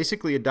 it's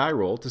basically a die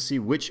roll to see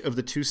which of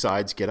the two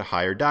sides get a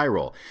higher die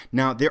roll.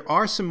 Now, there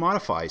are some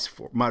modifiers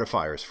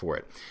for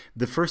it.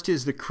 The first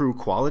is the crew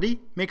quality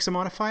makes a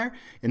modifier,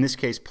 in this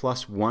case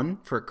 +1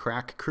 for a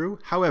crack crew.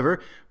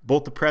 However,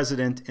 both the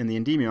President and the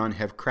Endymion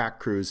have crack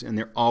crews, and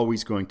they're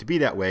always going to be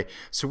that way.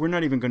 So we're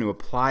not even going to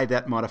apply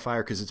that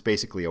modifier because it's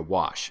basically a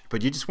wash.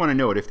 But you just want to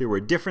know it. If there were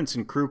a difference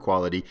in crew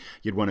quality,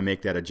 you'd want to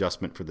make that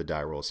adjustment for the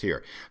die rolls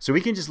here. So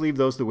we can just leave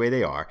those the way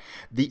they are.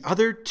 The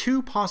other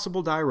two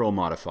possible die roll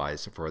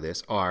modifiers for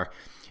this are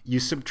you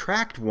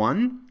subtract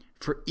 1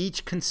 for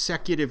each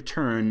consecutive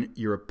turn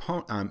your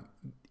opponent,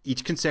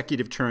 each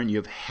consecutive turn you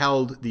have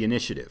held the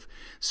initiative.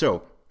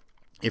 So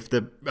if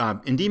the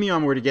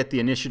Endymion were to get the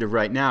initiative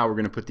right now, we're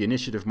going to put the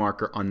initiative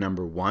marker on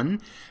number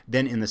 1.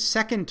 Then in the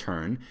second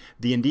turn,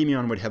 the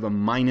Endymion would have a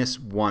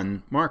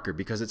 -1 marker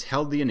because it's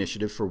held the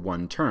initiative for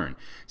 1 turn.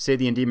 Say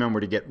the Endymion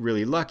were to get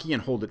really lucky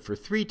and hold it for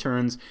 3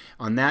 turns,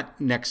 on that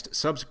next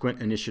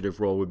subsequent initiative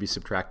roll would be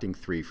subtracting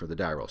 3 for the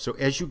die roll. So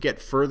as you get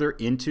further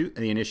into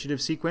the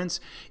initiative sequence,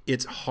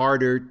 it's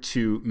harder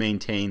to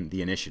maintain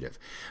the initiative.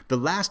 The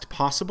last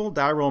possible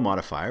die roll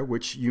modifier,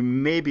 which you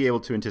may be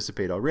able to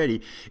anticipate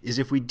already, is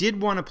if we did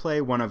want to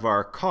play one of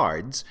our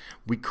cards,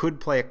 we could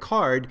play a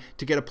card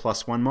to get a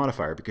 +1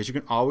 modifier, because you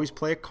can always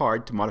play a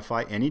card to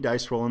modify any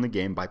dice roll in the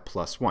game by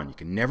 +1. You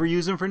can never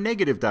use them for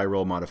negative die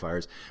roll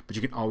modifiers, but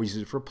you can always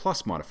use it for a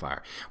plus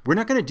modifier. We're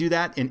not going to do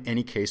that in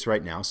any case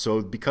right now.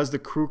 So because the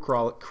crew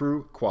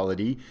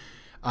quality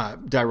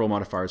die roll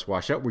modifiers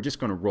wash out, we're just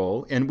going to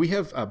roll. And we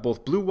have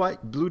both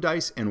blue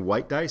dice and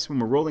white dice. When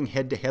we're rolling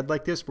head to head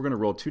like this, we're going to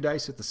roll 2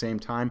 dice at the same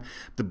time.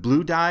 The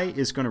blue die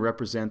is going to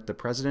represent the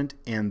President,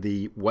 and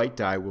the white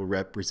die will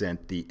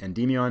represent the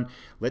Endymion.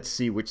 Let's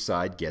see which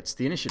side gets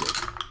the initiative.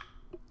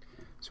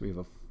 So we have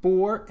a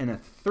 4 and a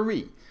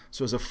 3.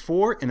 So as a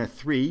 4 and a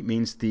 3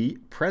 means the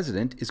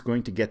President is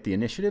going to get the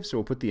initiative. So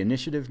we'll put the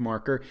initiative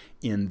marker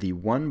in the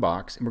 1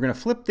 box. And we're going to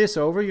flip this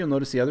over. You'll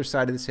notice the other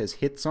side of this has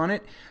hits on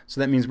it. So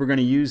that means we're going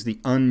to use the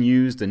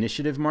unused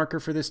initiative marker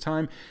for this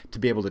time to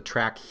be able to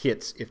track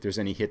hits if there's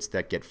any hits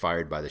that get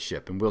fired by the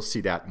ship. And we'll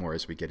see that more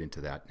as we get into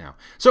that now.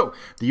 So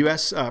the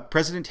US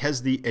President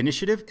has the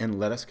initiative, and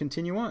let us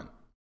continue on.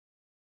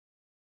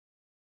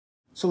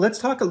 So let's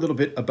talk a little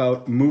bit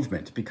about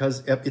movement,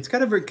 because it's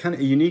got a very kind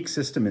of a unique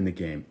system in the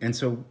game. And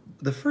so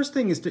the first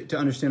thing is to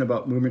understand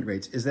about movement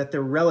rates is that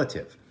they're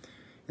relative.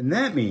 And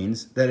that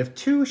means that if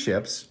 2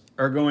 ships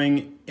are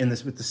going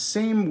with the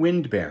same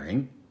wind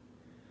bearing,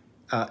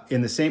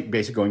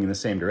 basically going in the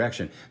same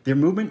direction, their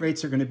movement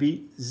rates are going to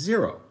be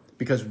 0.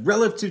 Because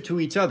relative to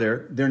each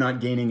other, they're not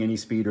gaining any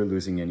speed or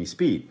losing any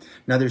speed.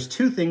 Now, there's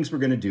 2 things we're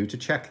going to do to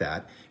check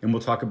that, and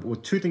we'll talk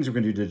about 2 things we're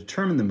going to do to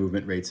determine the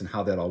movement rates and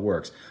how that all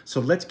works.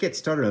 So let's get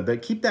started on it,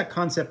 but keep that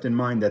concept in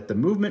mind that the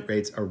movement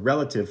rates are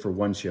relative for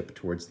one ship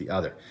towards the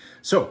other.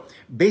 So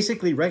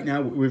basically, right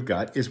now, what we've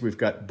got is we've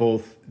got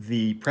both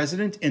the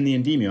President and the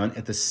Endymion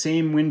at the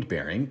same wind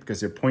bearing, because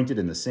they're pointed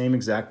in the same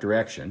exact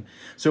direction.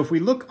 So if we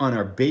look on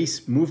our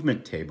base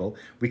movement table,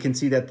 we can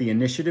see that the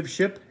initiative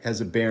ship has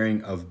a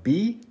bearing of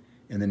B,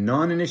 and the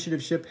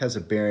non-initiative ship has a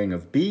bearing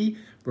of B.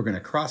 We're going to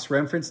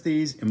cross-reference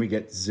these, and we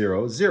get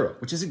 0, 0,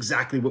 which is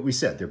exactly what we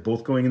said. They're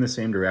both going in the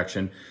same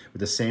direction with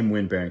the same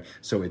wind bearing,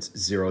 so it's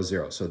 0,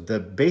 0. So the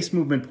base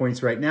movement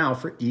points right now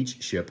for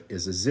each ship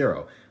is a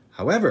 0.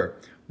 However,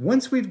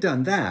 once we've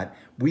done that,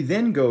 we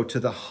then go to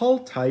the hull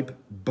type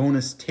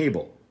bonus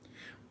table,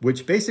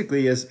 which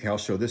basically is, I'll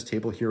show this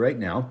table here right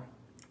now.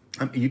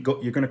 You're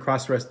going to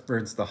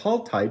cross-reference the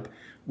hull type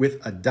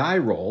with a die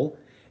roll,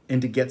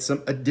 and to get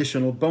some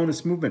additional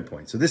bonus movement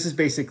points. So this is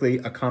basically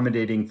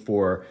accommodating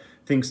for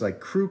things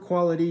like crew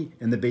quality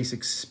and the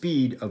basic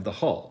speed of the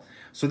hull.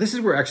 So this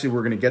is where actually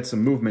we're going to get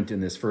some movement in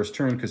this first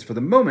turn, because for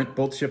the moment,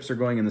 both ships are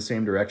going in the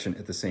same direction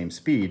at the same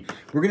speed.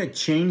 We're going to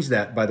change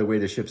that by the way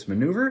the ships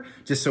maneuver,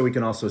 just so we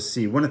can also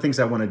see. One of the things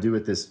I want to do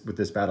with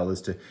this battle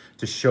is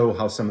to show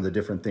how some of the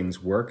different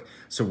things work.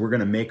 So we're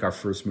going to make our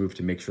first move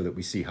to make sure that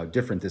we see how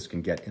different this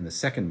can get in the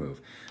second move.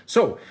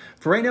 So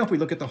for right now, if we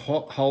look at the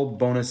hull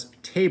bonus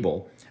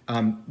table,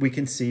 we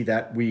can see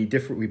that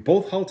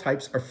both hull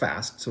types are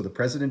fast. So the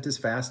President is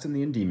fast and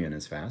the Endymion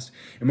is fast.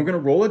 And we're going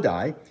to roll a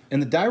die.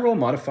 And the die roll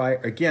modifier,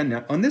 again,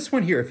 now on this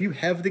one here, if you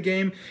have the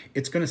game,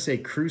 it's going to say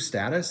crew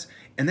status.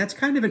 And that's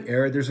kind of an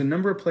error. There's a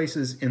number of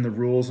places in the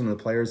rules and the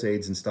player's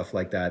aids and stuff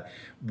like that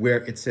where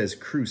it says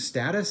crew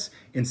status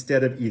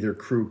instead of either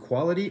crew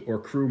quality or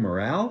crew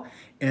morale.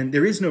 And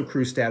there is no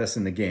crew status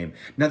in the game.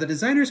 Now, the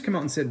designers come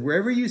out and said,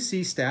 wherever you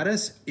see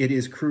status, it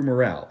is crew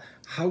morale.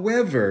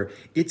 However,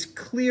 it's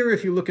clear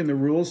if you look in the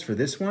rules for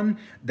this one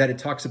that it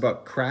talks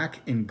about crack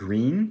and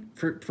green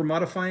for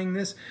modifying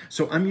this.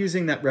 So I'm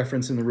using that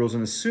reference in the rules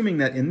and assuming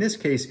that in this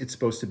case, it's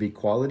supposed to be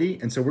quality.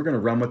 And so we're going to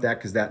run with that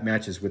because that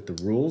matches with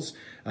the rules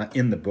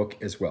in the book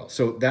as well.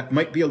 So that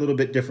might be a little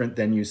bit different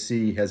than you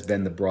see has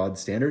been the broad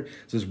standard.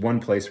 So there's one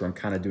place where I'm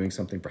kind of doing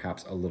something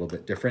perhaps a little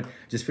bit different.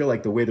 Just feel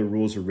like the way the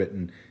rules are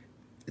written,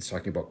 it's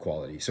talking about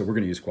quality. So we're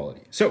going to use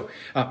quality. So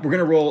we're going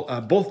to roll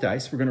both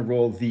dice. We're going to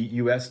roll the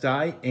US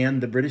die and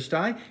the British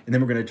die, and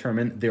then we're going to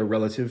determine their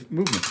relative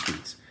movement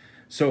speeds.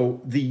 So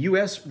the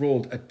US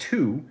rolled a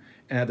 2,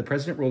 the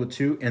President rolled a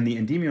 2, and the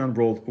Endymion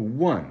rolled a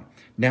 1.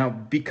 Now,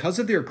 because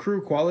of their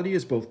crew quality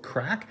is both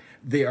crack,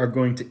 they are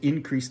going to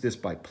increase this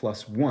by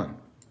 +1.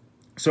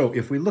 So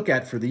if we look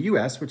at for the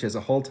US, which has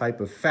a hull type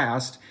of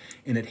fast,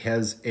 and it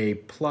has a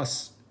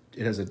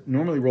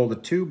normally rolled a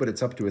 2, but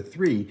it's up to a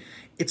 3,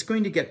 it's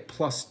going to get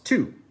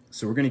 +2.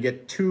 So we're going to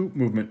get 2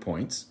 movement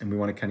points, and we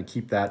want to kind of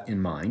keep that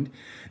in mind.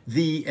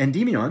 The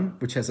Endymion,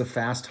 which has a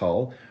fast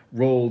hull,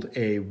 rolled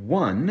a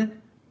 1,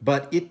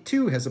 but it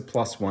too has a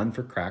 +1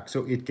 for crack,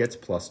 so it gets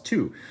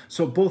 +2.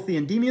 So both the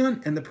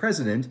Endymion and the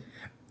President,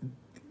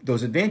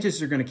 those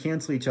advantages are going to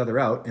cancel each other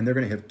out, and they're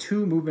going to have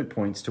 2 movement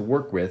points to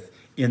work with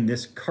in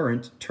this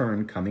current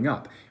turn coming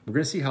up. We're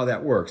going to see how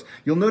that works.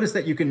 You'll notice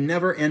that you can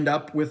never end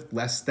up with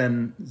less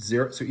than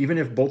 0. So even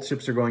if both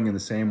ships are going in the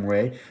same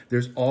way,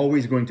 there's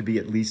always going to be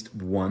at least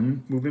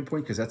 1 movement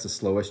point because that's the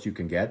slowest you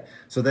can get.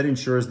 So that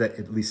ensures that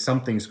at least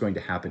something's going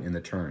to happen in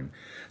the turn.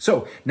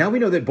 So now we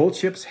know that both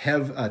ships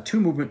have 2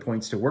 movement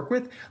points to work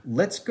with.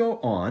 Let's go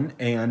on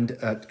and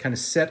kind of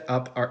set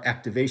up our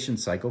activation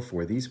cycle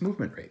for these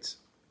movement rates.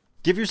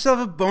 Give yourself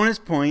a bonus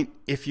point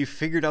if you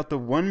figured out the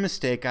one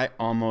mistake I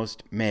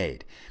almost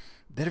made.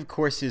 That, of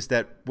course, is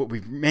that what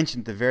we've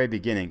mentioned at the very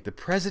beginning. The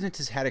President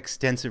has had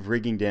extensive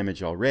rigging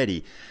damage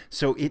already,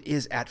 so it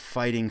is at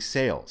fighting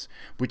sails,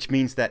 which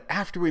means that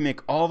after we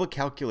make all the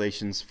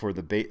calculations for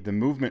the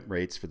movement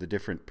rates for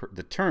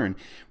the turn,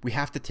 we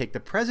have to take the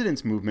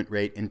President's movement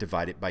rate and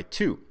divide it by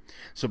 2.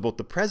 So both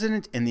the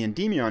President and the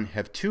Endymion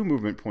have 2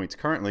 movement points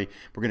currently.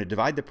 We're going to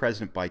divide the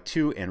President by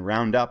 2 and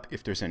round up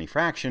if there's any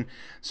fraction.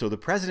 So the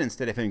President,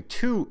 instead of having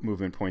 2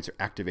 movement points or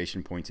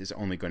activation points, is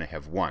only going to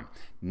have 1.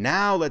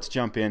 Now let's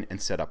jump in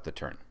and set up the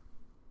turn.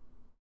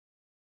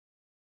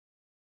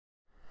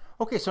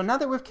 Okay, so now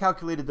that we've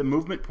calculated the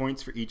movement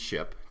points for each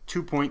ship,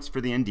 2 points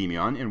for the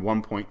Endymion and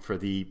 1 point for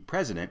the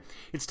President,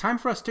 it's time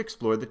for us to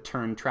explore the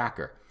turn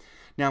tracker.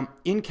 Now,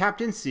 in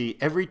Captain C,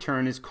 every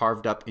turn is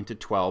carved up into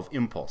 12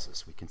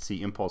 impulses. We can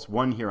see impulse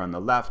 1 here on the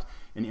left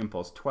and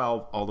impulse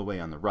 12 all the way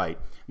on the right.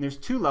 And there's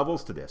 2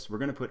 levels to this. We're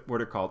going to put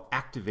what are called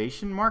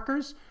activation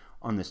markers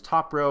on this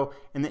top row,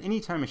 and then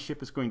anytime a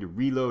ship is going to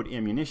reload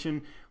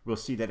ammunition, we'll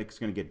see that it's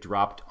going to get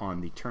dropped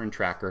on the turn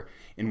tracker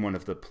in one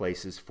of the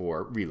places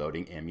for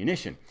reloading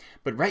ammunition.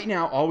 But right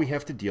now, all we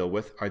have to deal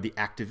with are the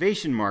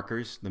activation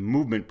markers, the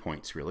movement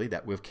points really,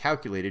 that we've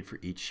calculated for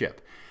each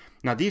ship.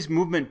 Now these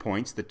movement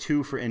points, the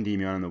 2 for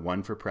Endymion and the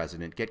 1 for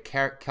President, get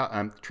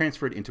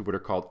transferred into what are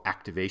called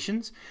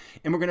activations,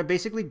 and we're going to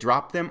basically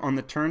drop them on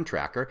the turn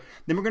tracker.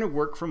 Then we're going to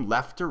work from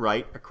left to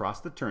right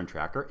across the turn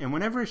tracker, and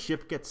whenever a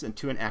ship gets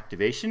into an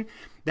activation,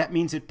 that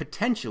means it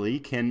potentially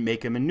can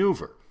make a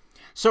maneuver.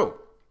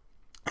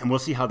 And we'll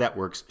see how that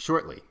works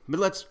shortly. But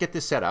let's get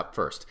this set up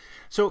first.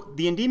 So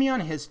the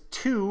Endymion has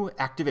 2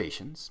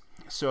 activations.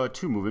 So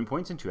 2 movement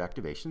points and 2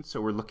 activations.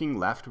 So we're looking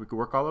left, we can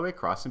work all the way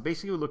across, and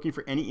basically we're looking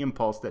for any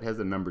impulse that has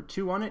the number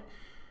 2 on it,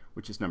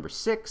 which is number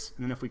 6.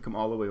 And then if we come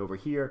all the way over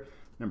here,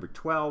 number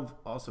 12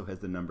 also has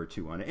the number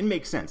 2 on it. It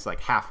makes sense, like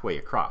halfway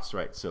across,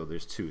 right? So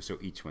there's 2, so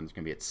each one's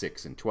going to be at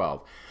 6 and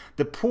 12.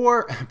 The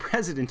poor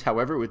President,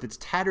 however, with its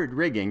tattered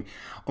rigging,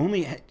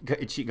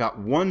 she got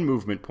 1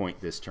 movement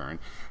point this turn.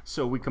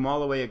 So we come all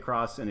the way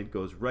across, and it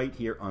goes right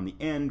here on the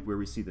end where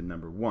we see the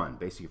number 1.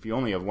 Basically, if you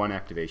only have 1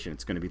 activation,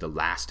 it's going to be the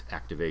last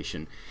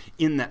activation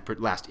in that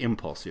last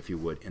impulse, if you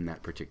would, in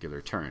that particular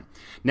turn.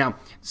 Now,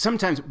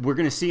 sometimes we're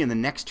going to see in the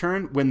next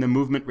turn when the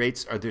movement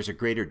rates there's a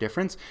greater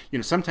difference. You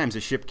know, sometimes a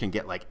ship can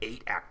get like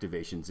 8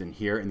 activations in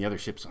here, and the other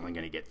ship's only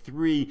going to get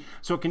 3.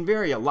 So it can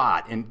vary a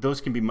lot, and those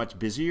can be much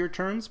busier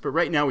turns. But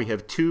right now we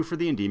have 2 for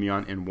the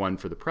Endymion and 1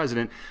 for the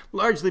President,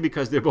 largely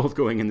because they're both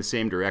going in the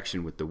same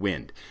direction with the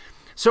wind.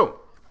 So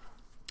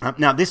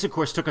now this, of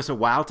course, took us a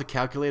while to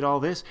calculate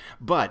all this,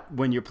 but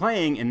when you're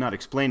playing and not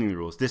explaining the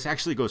rules, this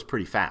actually goes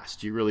pretty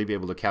fast. You really be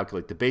able to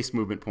calculate the base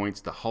movement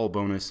points, the hull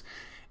bonus,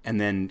 and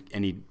then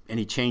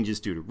any changes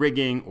due to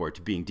rigging or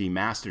to being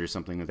demasted or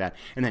something like that,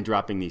 and then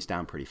dropping these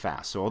down pretty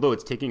fast. So although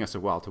it's taking us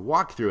a while to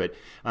walk through it,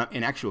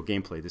 in actual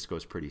gameplay, this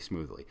goes pretty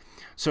smoothly.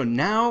 So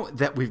now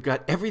that we've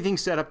got everything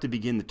set up to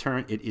begin the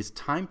turn, it is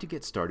time to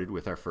get started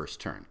with our first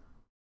turn.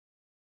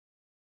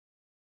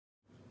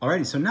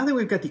 Alrighty, so now that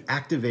we've got the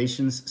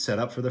activations set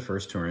up for the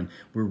first turn,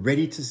 we're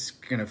ready to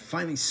kind of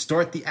finally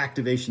start the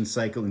activation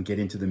cycle and get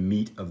into the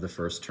meat of the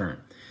first turn.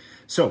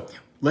 So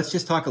let's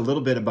just talk a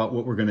little bit about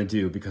what we're going to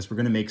do, because we're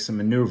going to make some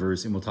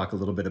maneuvers and we'll talk a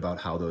little bit about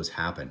how those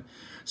happen.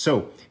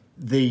 So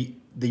the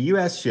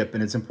US ship,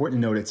 and it's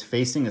important to note it's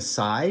facing a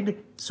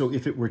side, so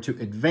if it were to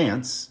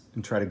advance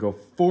and try to go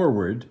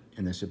forward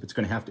in the ship, it's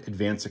going to have to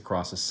advance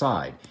across a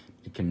side.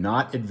 It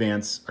cannot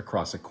advance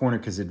across a corner,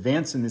 because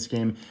advance in this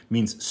game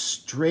means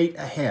straight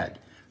ahead.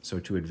 So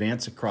to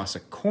advance across a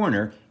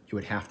corner, you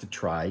would have to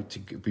try to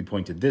be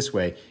pointed this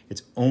way.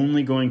 It's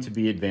only going to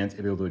be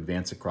able to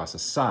advance across a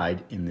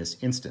side in this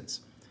instance.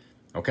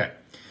 Okay,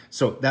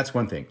 so that's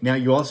one thing. Now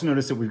you also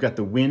notice that we've got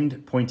the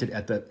wind pointed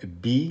at the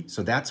B,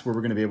 so that's where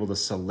we're going to be able to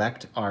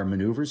select our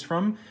maneuvers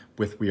from.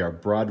 We are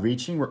broad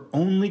reaching, we're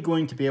only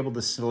going to be able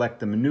to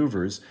select the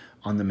maneuvers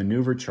on the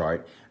maneuver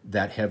chart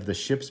that have the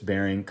ship's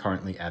bearing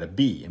currently at a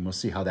B, and we'll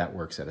see how that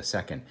works at a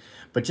second.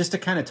 But just to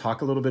kind of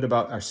talk a little bit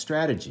about our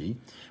strategy,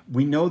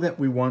 we know that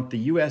we want the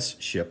US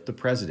ship, the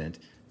President,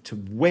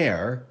 to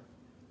wear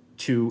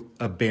to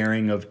a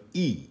bearing of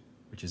E,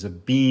 which is a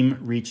beam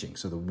reaching.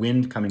 So the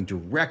wind coming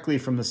directly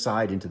from the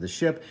side into the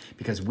ship,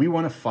 because we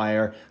want to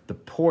fire the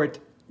port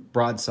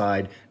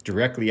broadside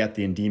directly at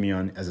the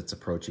Endymion as it's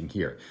approaching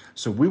here.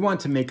 So we want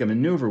to make a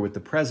maneuver with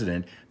the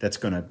President that's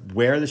going to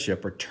wear the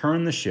ship or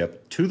turn the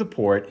ship to the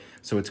port,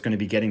 so it's going to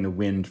be getting the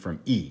wind from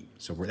E.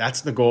 So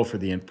that's the goal for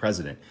the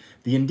President.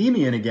 The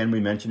Endymion, again, we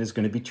mentioned, is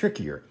going to be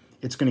trickier.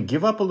 It's going to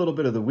give up a little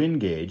bit of the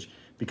wind gauge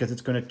because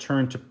it's going to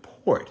turn to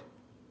port.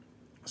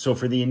 So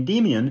for the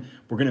Endymion,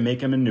 we're going to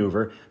make a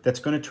maneuver that's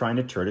going to try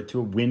to turn it to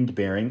a wind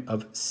bearing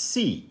of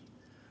C.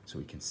 So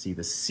we can see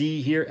the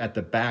C here at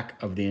the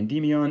back of the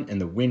Endymion,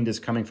 and the wind is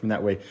coming from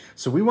that way.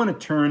 So we want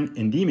to turn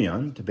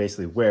Endymion to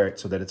basically wear it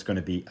so that it's going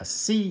to be a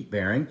C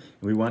bearing,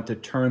 and we want to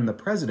turn the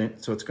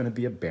President so it's going to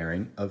be a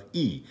bearing of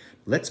E.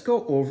 Let's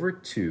go over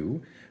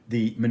to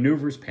the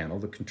maneuvers panel,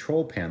 the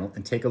control panel,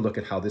 and take a look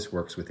at how this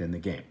works within the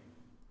game.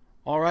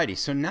 Alrighty,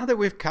 so now that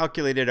we've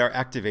calculated our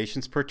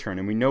activations per turn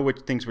and we know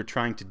what things we're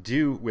trying to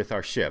do with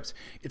our ships,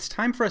 it's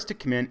time for us to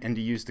come in and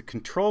to use the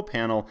control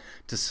panel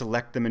to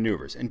select the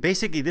maneuvers. And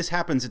basically this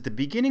happens at the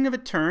beginning of a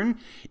turn.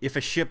 If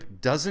a ship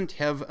doesn't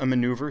have a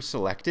maneuver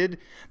selected,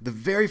 the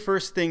very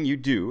first thing you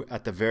do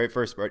at the very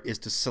first part is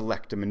to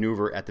select a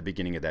maneuver at the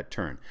beginning of that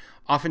turn.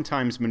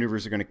 Oftentimes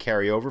maneuvers are going to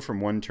carry over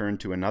from one turn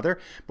to another,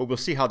 but we'll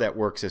see how that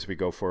works as we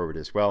go forward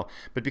as well.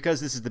 But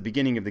because this is the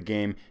beginning of the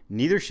game,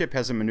 neither ship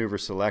has a maneuver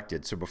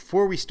selected. So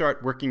before we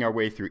start working our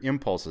way through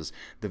impulses,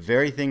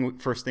 the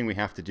first thing we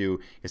have to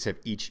do is have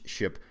each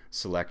ship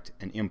select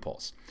an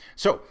impulse.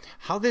 So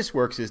how this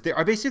works is there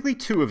are basically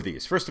two of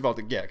these. First of all,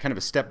 kind of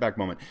a step back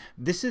moment.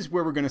 This is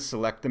where we're going to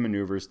select the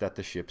maneuvers that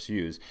the ships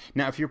use.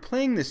 Now, if you're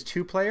playing this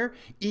two-player,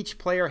 each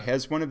player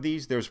has one of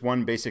these. There's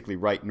one basically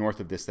right north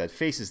of this that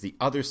faces the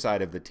other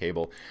side of the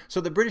table. So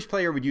the British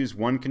player would use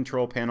one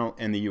control panel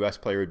and the US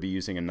player would be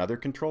using another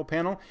control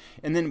panel.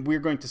 And then we're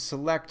going to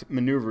select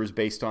maneuvers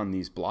based on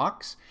these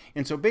blocks.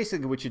 And so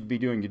basically what you'd be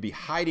doing, you'd be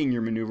hiding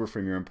your maneuver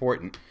from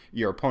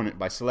your opponent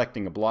by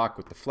selecting a block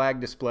with the flag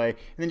display and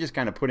then just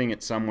kind of putting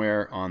it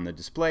somewhere on the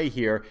display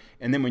here.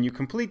 And then when you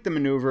complete the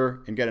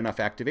maneuver and get enough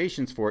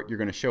activations for it, you're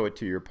going to show it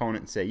to your opponent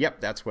and say, yep,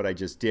 that's what I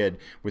just did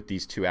with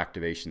these two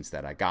activations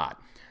that I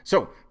got.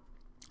 So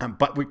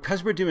but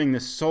because we're doing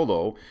this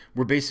solo,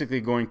 we're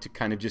basically going to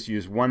kind of just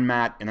use one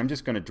mat, and I'm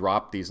just going to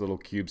drop these little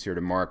cubes here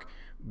to mark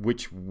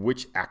which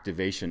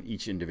activation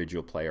each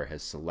individual player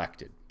has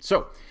selected.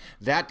 So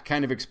that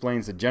kind of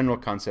explains the general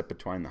concept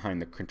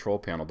behind the control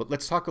panel. But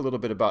let's talk a little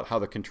bit about how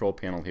the control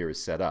panel here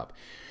is set up.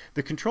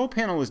 The control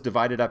panel is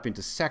divided up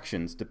into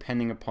sections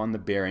depending upon the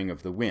bearing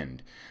of the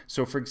wind.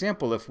 So for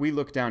example, if we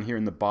look down here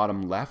in the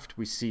bottom left,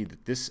 we see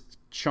that this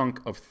chunk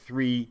of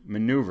 3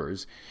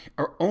 maneuvers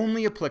are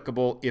only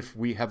applicable if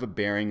we have a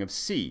bearing of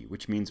C,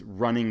 which means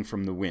running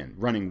from the wind,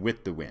 running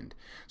with the wind.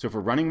 So if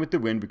we're running with the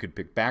wind, we could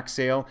pick back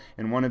sail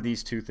and one of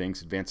these two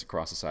things, advance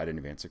across a side and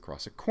advance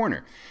across a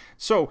corner.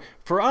 So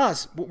for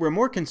us, what we're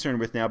more concerned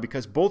with now,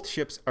 because both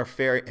ships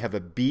have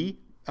a B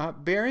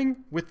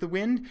bearing with the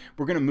wind,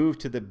 we're going to move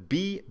to the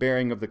B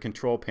bearing of the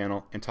control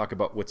panel and talk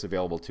about what's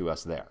available to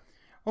us there.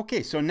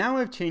 Okay, so now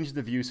I've changed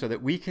the view so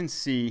that we can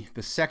see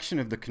the section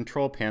of the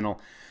control panel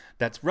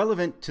that's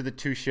relevant to the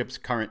two ships'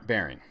 current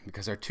bearing,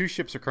 because our two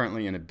ships are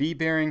currently in a B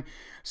bearing,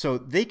 so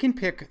they can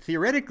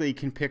theoretically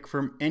can pick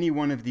from any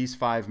one of these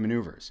 5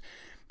 maneuvers.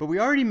 But we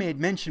already made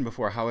mention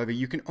before, however,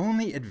 you can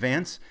only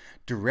advance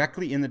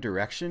directly in the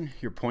direction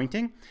you're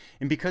pointing,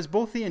 and because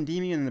both the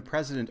Endymion and the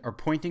President are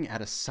pointing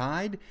at a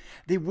side,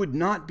 they would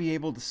not be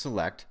able to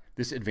select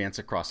this advance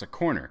across a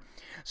corner.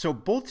 So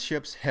both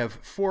ships have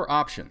 4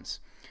 options.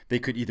 They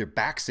could either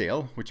back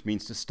sail, which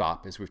means to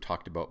stop, as we've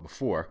talked about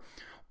before,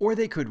 or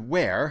they could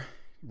wear,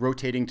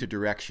 rotating to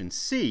direction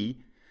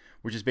C,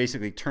 which is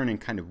basically turning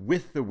kind of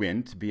with the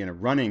wind to be in a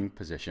running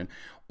position,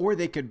 or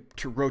they could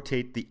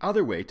rotate the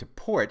other way to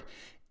port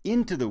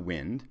into the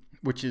wind,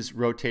 which is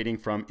rotating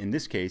from, in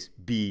this case,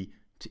 B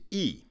to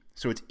E.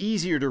 So it's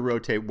easier to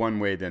rotate one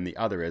way than the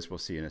other, as we'll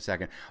see in a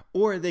second.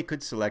 Or they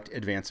could select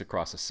advance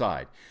across a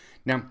side.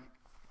 Now,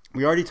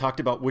 we already talked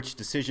about which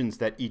decisions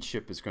that each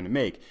ship is going to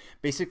make.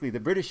 Basically, the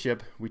British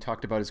ship we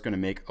talked about is going to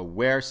make a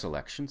where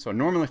selection. So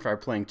normally if I were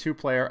playing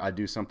two-player, I'd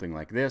do something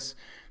like this.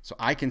 So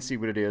I can see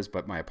what it is,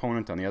 but my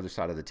opponent on the other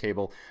side of the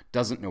table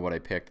doesn't know what I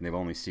picked, and they've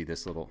only see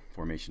this little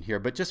formation here.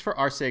 But just for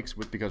our sakes,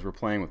 because we're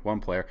playing with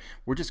one player,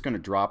 we're just going to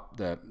drop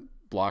the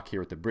block here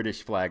with the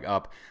British flag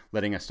up,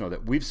 letting us know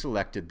that we've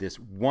selected this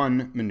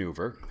one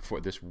maneuver, for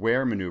this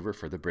where maneuver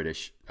for the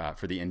British,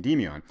 for the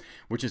Endymion,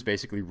 which is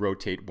basically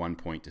rotate 1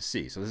 point to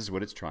C. So this is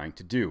what it's trying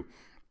to do.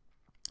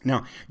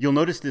 Now, you'll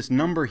notice this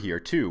number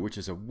here too, which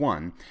is a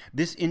 1.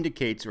 This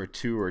indicates, or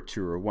 2 or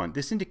 2 or 1,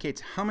 this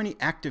indicates how many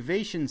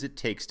activations it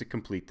takes to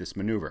complete this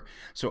maneuver.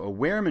 So a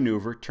where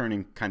maneuver,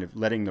 turning, kind of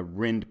letting the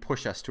wind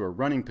push us to a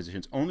running position,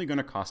 is only going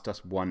to cost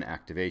us 1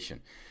 activation.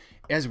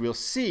 As we'll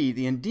see,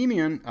 the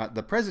Endymion,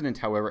 the president,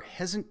 however,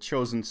 hasn't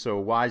chosen so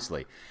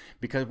wisely,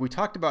 because we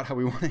talked about how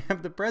we want to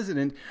have the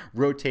president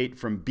rotate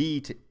from B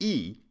to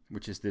E,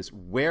 which is this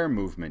where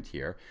movement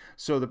here.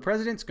 So the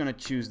president's going to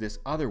choose this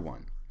other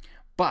one.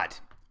 But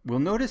we'll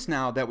notice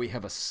now that we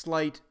have a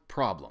slight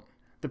problem.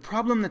 The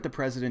problem that the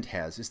president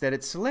has is that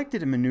it's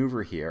selected a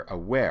maneuver here, a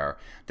where,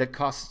 that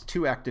costs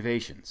 2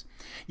 activations.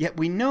 Yet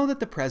we know that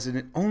the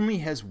president only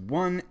has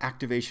 1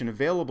 activation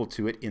available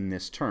to it in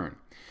this turn.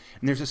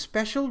 And there's a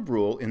special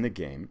rule in the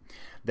game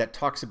that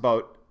talks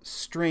about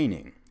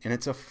straining, and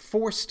it's a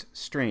forced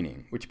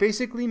straining, which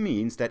basically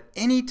means that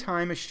any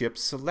time a ship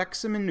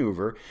selects a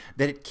maneuver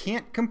that it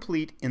can't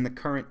complete in the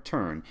current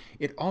turn,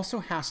 it also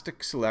has to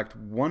select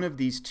one of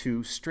these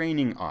 2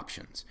 straining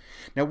options.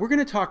 Now we're going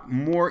to talk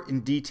more in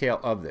detail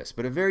of this,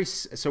 but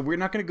so we're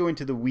not going to go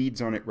into the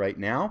weeds on it right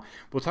now.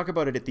 We'll talk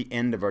about it at the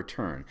end of our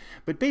turn.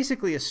 But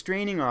basically a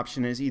straining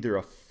option is either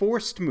a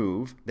forced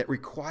move that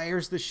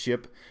requires the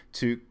ship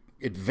to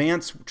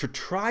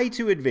try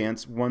to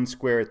advance 1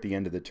 square at the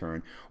end of the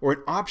turn, or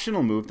an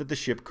optional move that the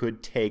ship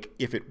could take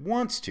if it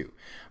wants to.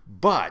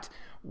 But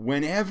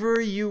whenever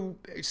you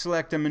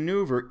select a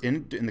maneuver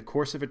in the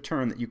course of a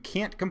turn that you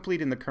can't complete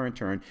in the current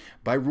turn,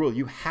 by rule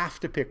you have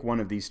to pick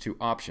one of these 2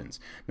 options.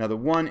 Now the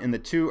 1 and the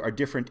 2 are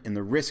different in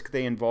the risk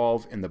they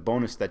involve and the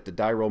bonus, that the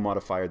die roll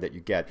modifier that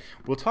you get.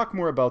 We'll talk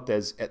more about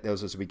those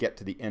as we get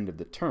to the end of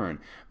the turn.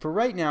 For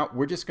right now,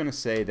 we're just going to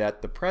say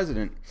that the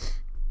president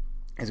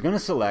is going to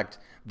select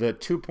the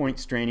 2-point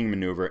straining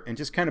maneuver and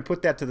just kind of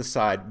put that to the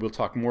side. We'll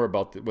talk more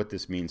about what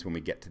this means when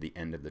we get to the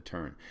end of the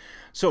turn.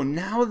 So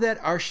now that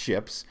our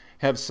ships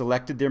have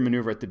selected their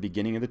maneuver at the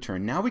beginning of the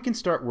turn, now we can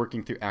start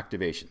working through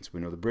activations.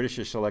 We know the British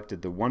have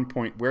selected the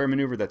 1-point where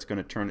maneuver that's going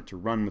to turn it to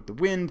run with the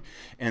wind,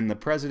 and the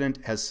president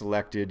has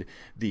selected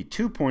the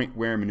 2-point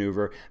where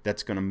maneuver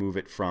that's going to move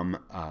it from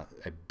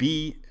a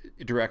B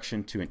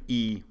direction to an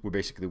E, where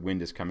basically the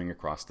wind is coming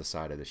across the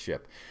side of the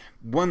ship.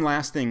 One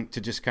last thing to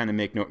just kind of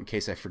make note in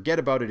case I forget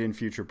about it in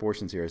future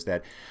portions here is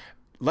that,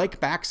 like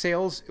back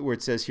sails, where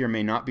it says here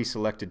may not be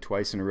selected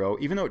twice in a row,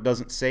 even though it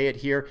doesn't say it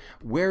here,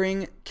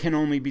 wearing can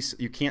only be,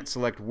 you can't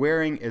select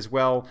wearing as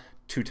well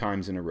 2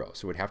 times in a row.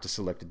 So we'd have to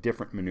select a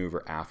different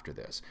maneuver after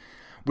this.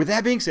 With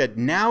that being said,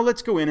 now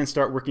let's go in and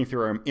start working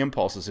through our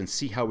impulses and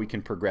see how we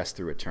can progress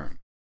through a turn.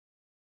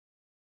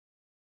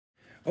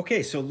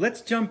 Okay, so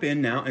let's jump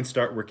in now and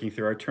start working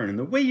through our turn. And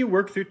the way you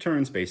work through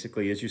turns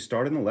basically is you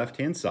start on the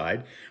left-hand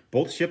side.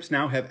 Both ships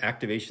now have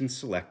activations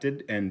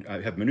selected and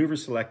have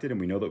maneuvers selected, and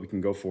we know that we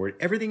can go forward.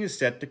 Everything is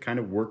set to kind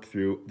of work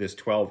through this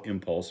 12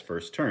 impulse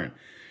first turn.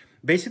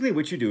 Basically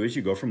what you do is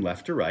you go from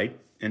left to right,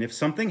 and if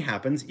something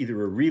happens,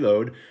 either a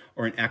reload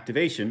or an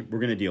activation, we're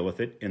going to deal with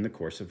it in the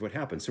course of what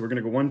happens. So we're going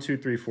to go 1, 2,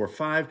 3, 4,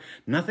 5,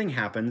 nothing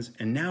happens,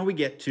 and now we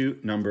get to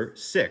number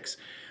 6,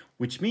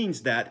 which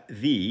means that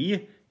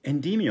the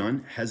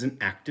Endymion has an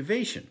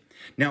activation.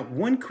 Now,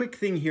 one quick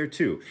thing here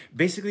too.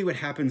 Basically what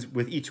happens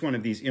with each one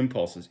of these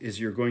impulses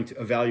is you're going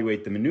to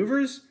evaluate the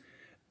maneuvers,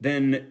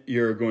 then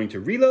you're going to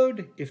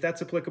reload, if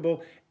that's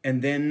applicable,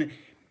 and then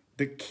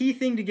the key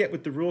thing to get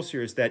with the rules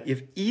here is that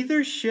if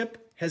either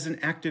ship has an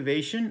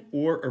activation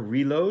or a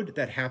reload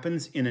that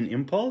happens in an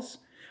impulse,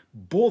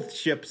 both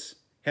ships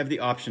have the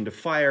option to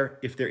fire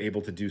if they're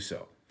able to do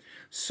so.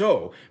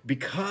 So,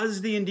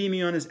 because the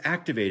Endymion is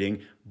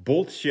activating,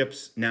 both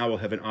ships now will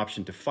have an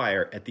option to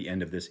fire at the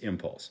end of this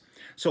impulse.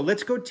 So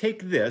let's go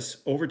take this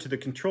over to the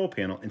control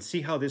panel and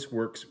see how this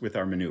works with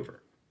our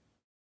maneuver.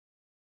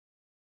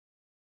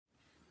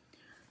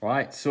 All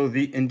right, so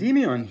the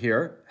Endymion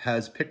here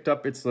has picked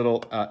up its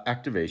little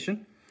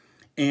activation,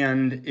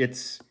 and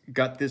it's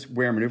got this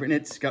where maneuver, and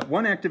it's got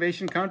 1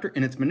 activation counter,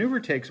 and its maneuver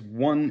takes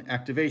 1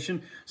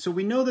 activation. So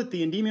we know that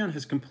the Endymion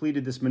has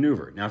completed this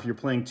maneuver. Now, if you're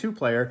playing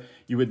 2-player,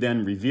 you would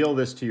then reveal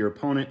this to your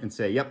opponent and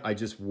say, yep, I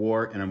just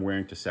wore and I'm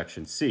wearing to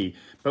section C.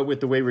 But with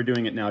the way we're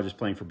doing it now, just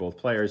playing for both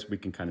players, we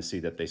can kind of see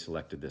that they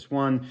selected this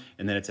one,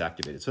 and then it's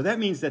activated. So that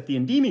means that the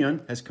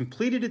Endymion has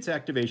completed its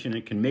activation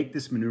and it can make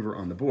this maneuver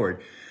on the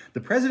board.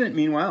 The president,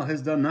 meanwhile,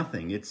 has done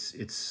nothing. It's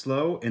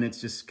slow, and it's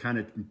just kind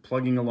of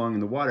plugging along in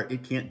the water.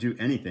 It can't do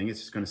anything. It's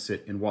just going to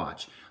sit and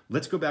watch.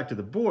 Let's go back to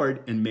the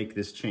board and make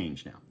this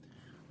change now.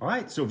 All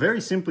right, so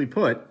very simply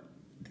put,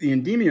 the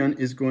Endymion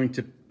is going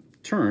to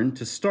turn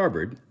to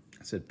starboard.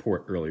 I said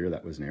port earlier,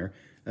 that was an error.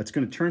 That's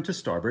going to turn to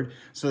starboard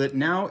so that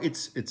now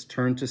it's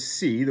turned to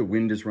sea. The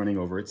wind is running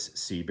over its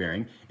sea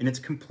bearing, and it's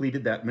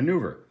completed that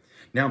maneuver.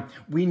 Now,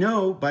 we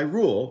know by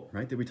rule,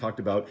 right, that we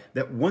talked about,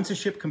 that once a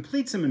ship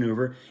completes a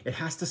maneuver, it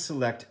has to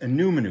select a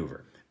new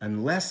maneuver,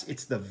 unless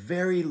it's the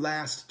very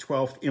last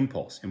 12th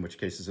impulse, in which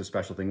case it's a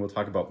special thing we'll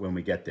talk about when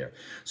we get there.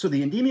 So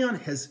the Endymion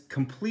has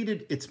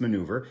completed its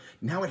maneuver.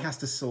 Now it has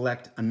to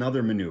select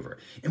another maneuver.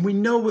 And we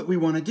know what we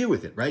want to do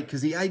with it, right?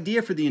 Because the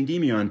idea for the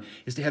Endymion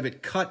is to have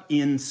it cut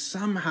in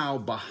somehow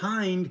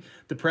behind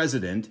the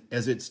president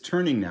as it's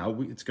turning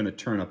now. It's going to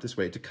turn up this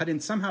way, to cut in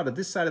somehow to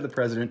this side of the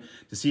president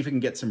to see if it can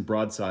get some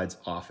broadsides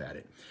off at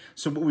it.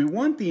 So what we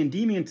want the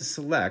Endymion to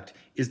select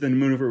is the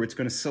maneuver where it's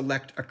going to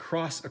select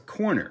across a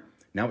corner.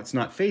 Now it's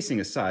not facing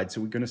a side,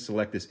 so we're going to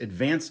select this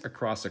advance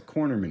across a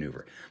corner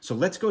maneuver. So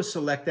let's go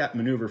select that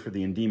maneuver for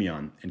the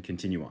Endymion and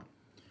continue on.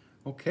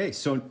 Okay,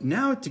 so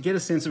now to get a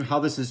sense of how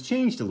this has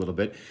changed a little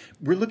bit,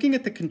 we're looking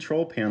at the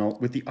control panel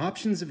with the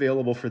options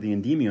available for the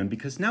Endymion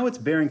because now it's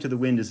bearing to the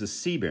wind as a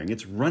sea bearing.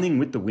 It's running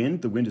with the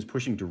wind. The wind is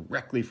pushing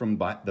directly from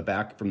the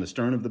back, from the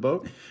stern of the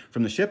boat,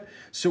 from the ship.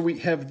 So we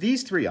have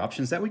these three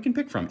options that we can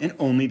pick from, and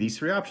only these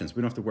three options.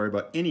 We don't have to worry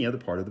about any other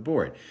part of the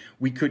board.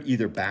 We could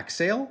either back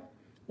sail,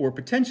 or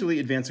potentially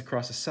advance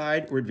across a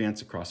side or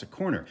advance across a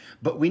corner.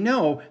 But we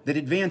know that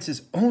advance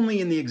is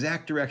only in the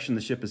exact direction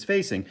the ship is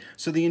facing,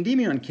 so the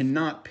Endymion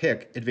cannot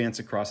pick advance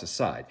across a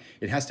side.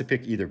 It has to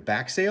pick either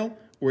back sail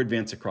or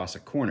advance across a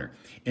corner.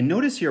 And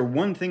notice here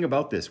one thing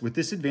about this. With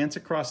this advance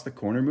across the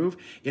corner move,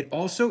 it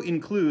also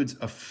includes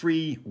a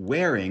free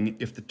wearing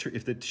if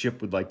the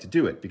ship would like to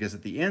do it, because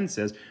at the end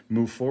says,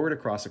 move forward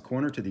across a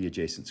corner to the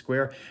adjacent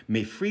square,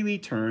 may freely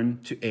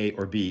turn to A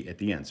or B at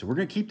the end. So we're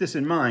going to keep this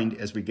in mind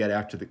as we get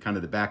after the kind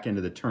of the back end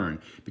of the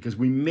turn, because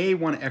we may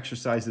want to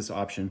exercise this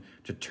option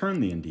to turn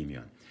the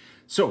Endymion.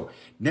 So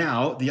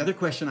now the other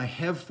question I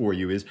have for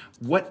you is,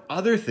 what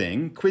other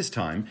thing, quiz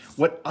time,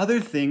 what other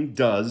thing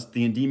does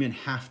the Endymion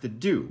have to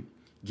do,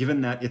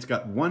 given that it's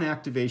got one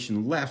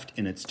activation left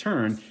in its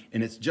turn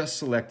and it's just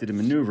selected a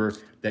maneuver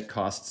that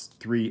costs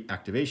 3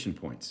 activation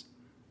points?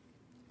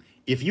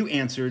 If you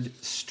answered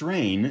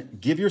strain,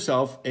 give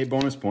yourself a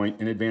bonus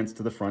point and advance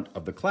to the front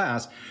of the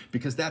class,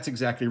 because that's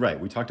exactly right.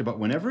 We talked about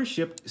whenever a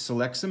ship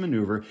selects a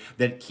maneuver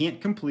that it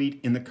can't complete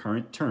in the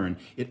current turn,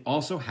 it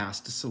also has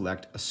to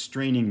select a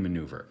straining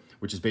maneuver,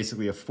 which is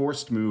basically a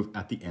forced move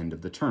at the end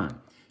of the turn.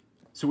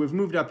 So we've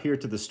moved up here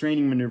to the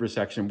straining maneuver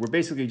section. We're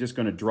basically just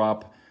going to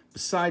drop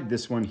beside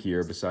this one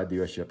here, beside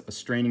the US ship, a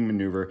straining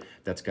maneuver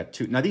that's got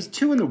 2. Now these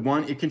 2 and the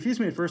 1, it confused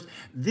me at first.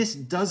 This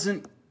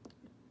doesn't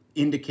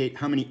indicate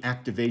how many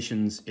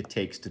activations it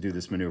takes to do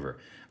this maneuver.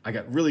 I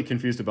got really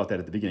confused about that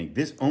at the beginning.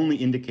 This only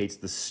indicates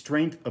the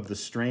strength of the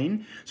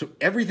strain. So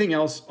everything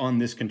else on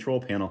this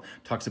control panel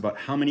talks about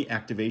how many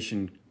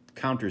activation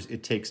counters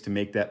it takes to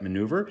make that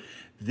maneuver.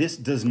 This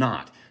does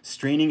not.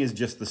 Straining is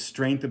just the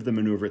strength of the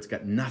maneuver. It's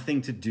got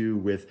nothing to do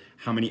with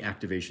how many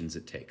activations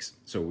it takes.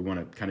 So we want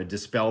to kind of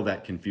dispel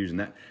that confusion.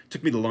 That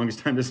took me the longest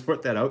time to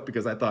sort that out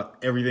because I thought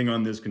everything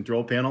on this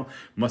control panel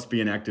must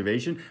be an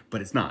activation, but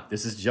it's not.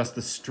 This is just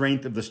the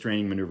strength of the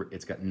straining maneuver.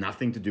 It's got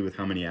nothing to do with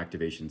how many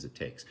activations it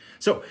takes.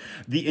 So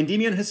the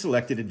Endymion has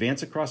selected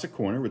advance across a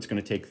corner. It's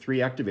going to take 3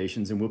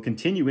 activations, and we'll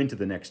continue into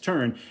the next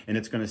turn, and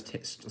it's going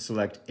to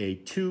select a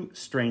 2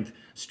 strength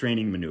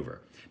straining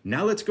maneuver.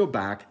 Now let's go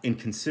back and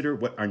consider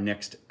what our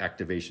next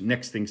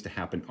things to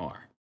happen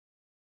are.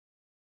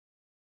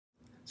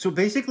 So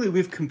basically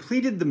we've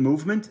completed the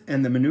movement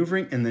and the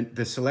maneuvering and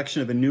the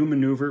selection of a new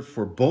maneuver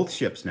for both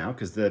ships now,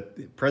 because the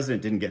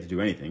president didn't get to do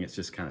anything. It's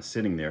just kind of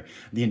sitting there.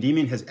 The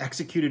Endymion has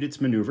executed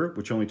its maneuver,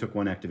 which only took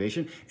 1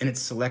 activation, and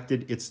it's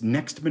selected its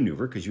next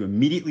maneuver, because you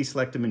immediately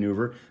select a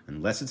maneuver,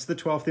 unless it's the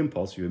 12th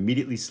impulse, you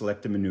immediately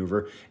select a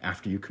maneuver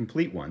after you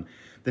complete one.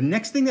 The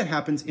next thing that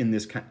happens in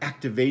this kind of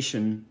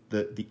activation,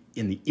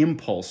 in the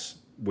impulse,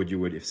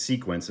 if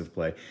sequence of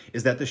play,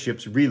 is that the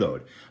ships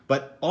reload.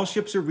 But all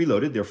ships are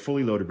reloaded. They're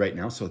fully loaded right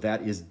now, so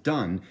that is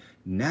done.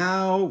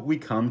 Now we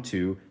come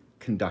to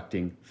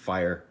conducting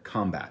fire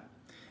combat.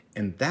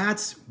 And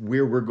that's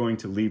where we're going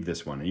to leave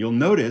this one. And you'll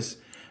notice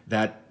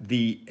that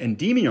the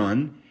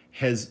Endymion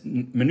has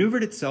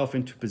maneuvered itself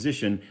into a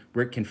position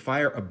where it can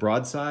fire a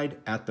broadside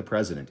at the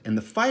president. And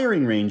the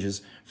firing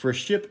ranges for a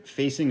ship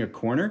facing a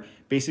corner,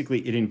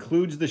 basically it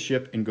includes the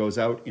ship and goes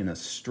out in a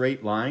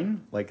straight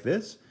line like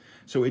this.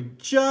 So it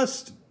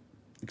just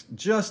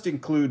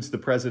includes the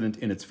president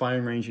in its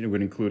firing range, and it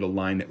would include a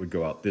line that would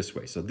go out this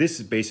way. So this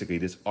is basically,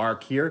 this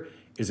arc here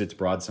is its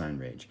broadside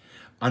range.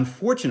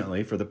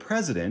 Unfortunately for the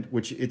president,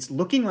 which it's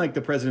looking like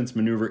the president's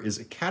maneuver is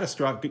a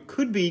catastrophic, it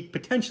could be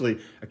potentially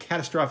a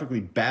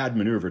catastrophically bad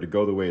maneuver to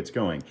go the way it's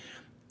going.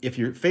 If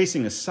you're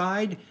facing a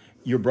side,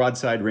 your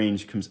broadside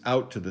range comes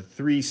out to the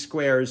 3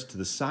 squares to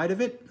the side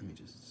of it. Let me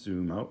just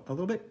zoom out a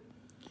little bit.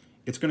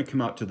 It's going to come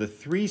out to the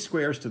 3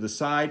 squares to the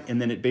side,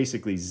 and then it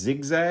basically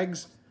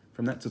zigzags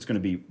from that. So it's going to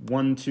be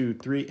 1, 2,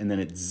 3, and then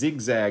it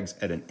zigzags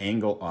at an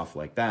angle off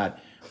like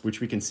that, which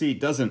we can see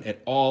doesn't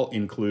at all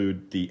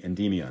include the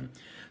Endymion.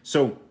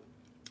 So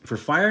for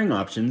firing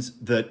options,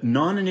 the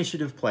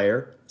non-initiative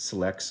player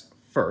selects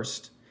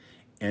first,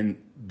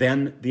 and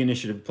then the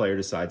initiative player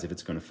decides if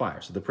it's going to fire.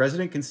 So the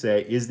president can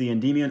say, is the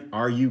Endymion,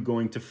 are you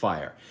going to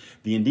fire?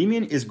 The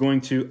Endymion is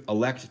going to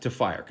elect to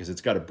fire because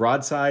it's got a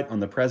broadside on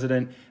the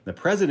president. The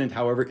president,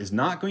 however, is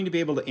not going to be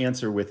able to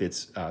answer with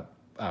its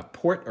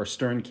port or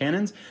stern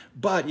cannons,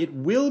 but it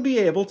will be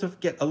able to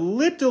get a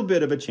little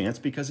bit of a chance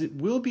because it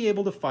will be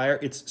able to fire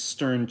its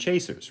stern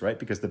chasers, right?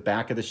 Because the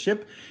back of the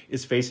ship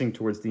is facing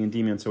towards the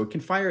Endymion, so it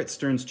can fire its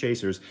stern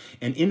chasers.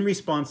 And in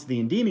response to the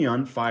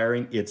Endymion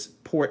firing its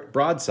port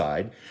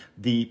broadside,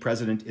 the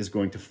president is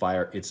going to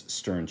fire its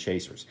stern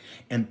chasers.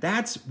 And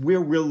that's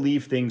where we'll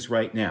leave things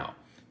right now.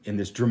 In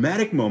this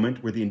dramatic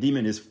moment where the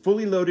Endymion is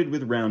fully loaded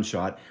with round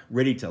shot,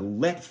 ready to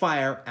let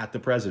fire at the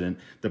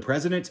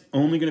president's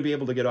only going to be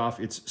able to get off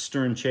its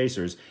stern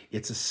chasers.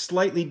 It's a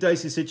slightly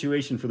dicey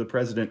situation for the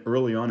president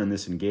early on in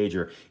this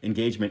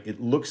engagement. It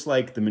looks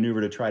like the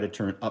maneuver to try to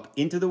turn up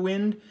into the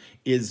wind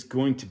is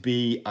going to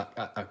be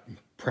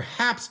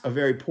perhaps a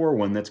very poor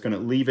one that's going to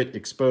leave it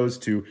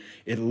exposed to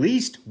at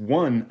least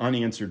one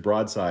unanswered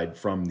broadside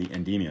from the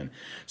Endymion.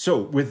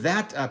 So with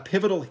that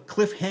pivotal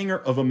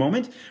cliffhanger of a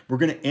moment, we're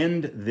going to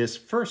end this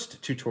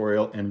first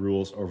tutorial and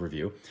rules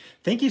overview.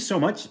 Thank you so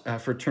much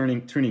for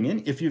tuning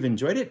in. If you've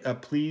enjoyed it,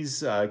 please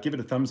give it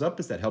a thumbs up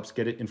as that helps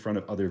get it in front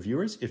of other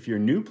viewers. If you're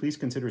new, please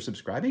consider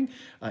subscribing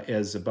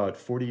as about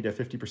 40 to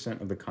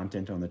 50% of the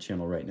content on the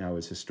channel right now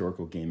is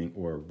historical gaming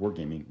or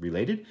wargaming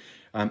related.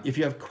 If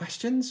you have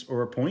questions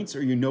or points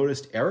or you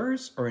noticed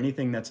errors or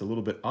anything that's a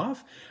little bit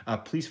off,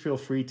 please feel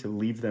free to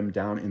leave them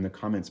down in the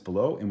comments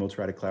below and we'll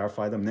try to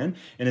clarify them then.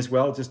 And as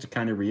well, just to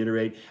kind of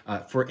reiterate,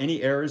 for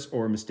any errors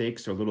or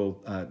mistakes or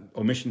little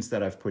omissions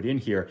that I've put in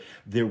here,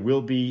 there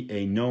will be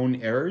a known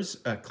errors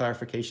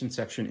clarification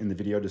section in the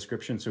video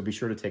description, so be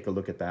sure to take a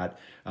look at that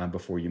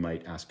before you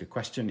might ask a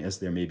question, as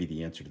there may be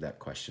the answer to that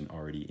question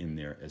already in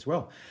there as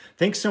well.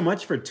 Thanks so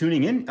much for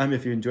tuning in.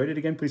 If you enjoyed it,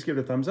 again, please give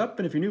it a thumbs up,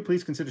 and if you're new,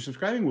 please consider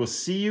subscribing. We'll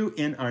see you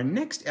in our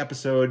next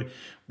episode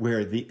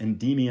where the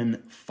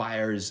Endymion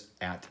fires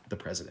at the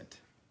president.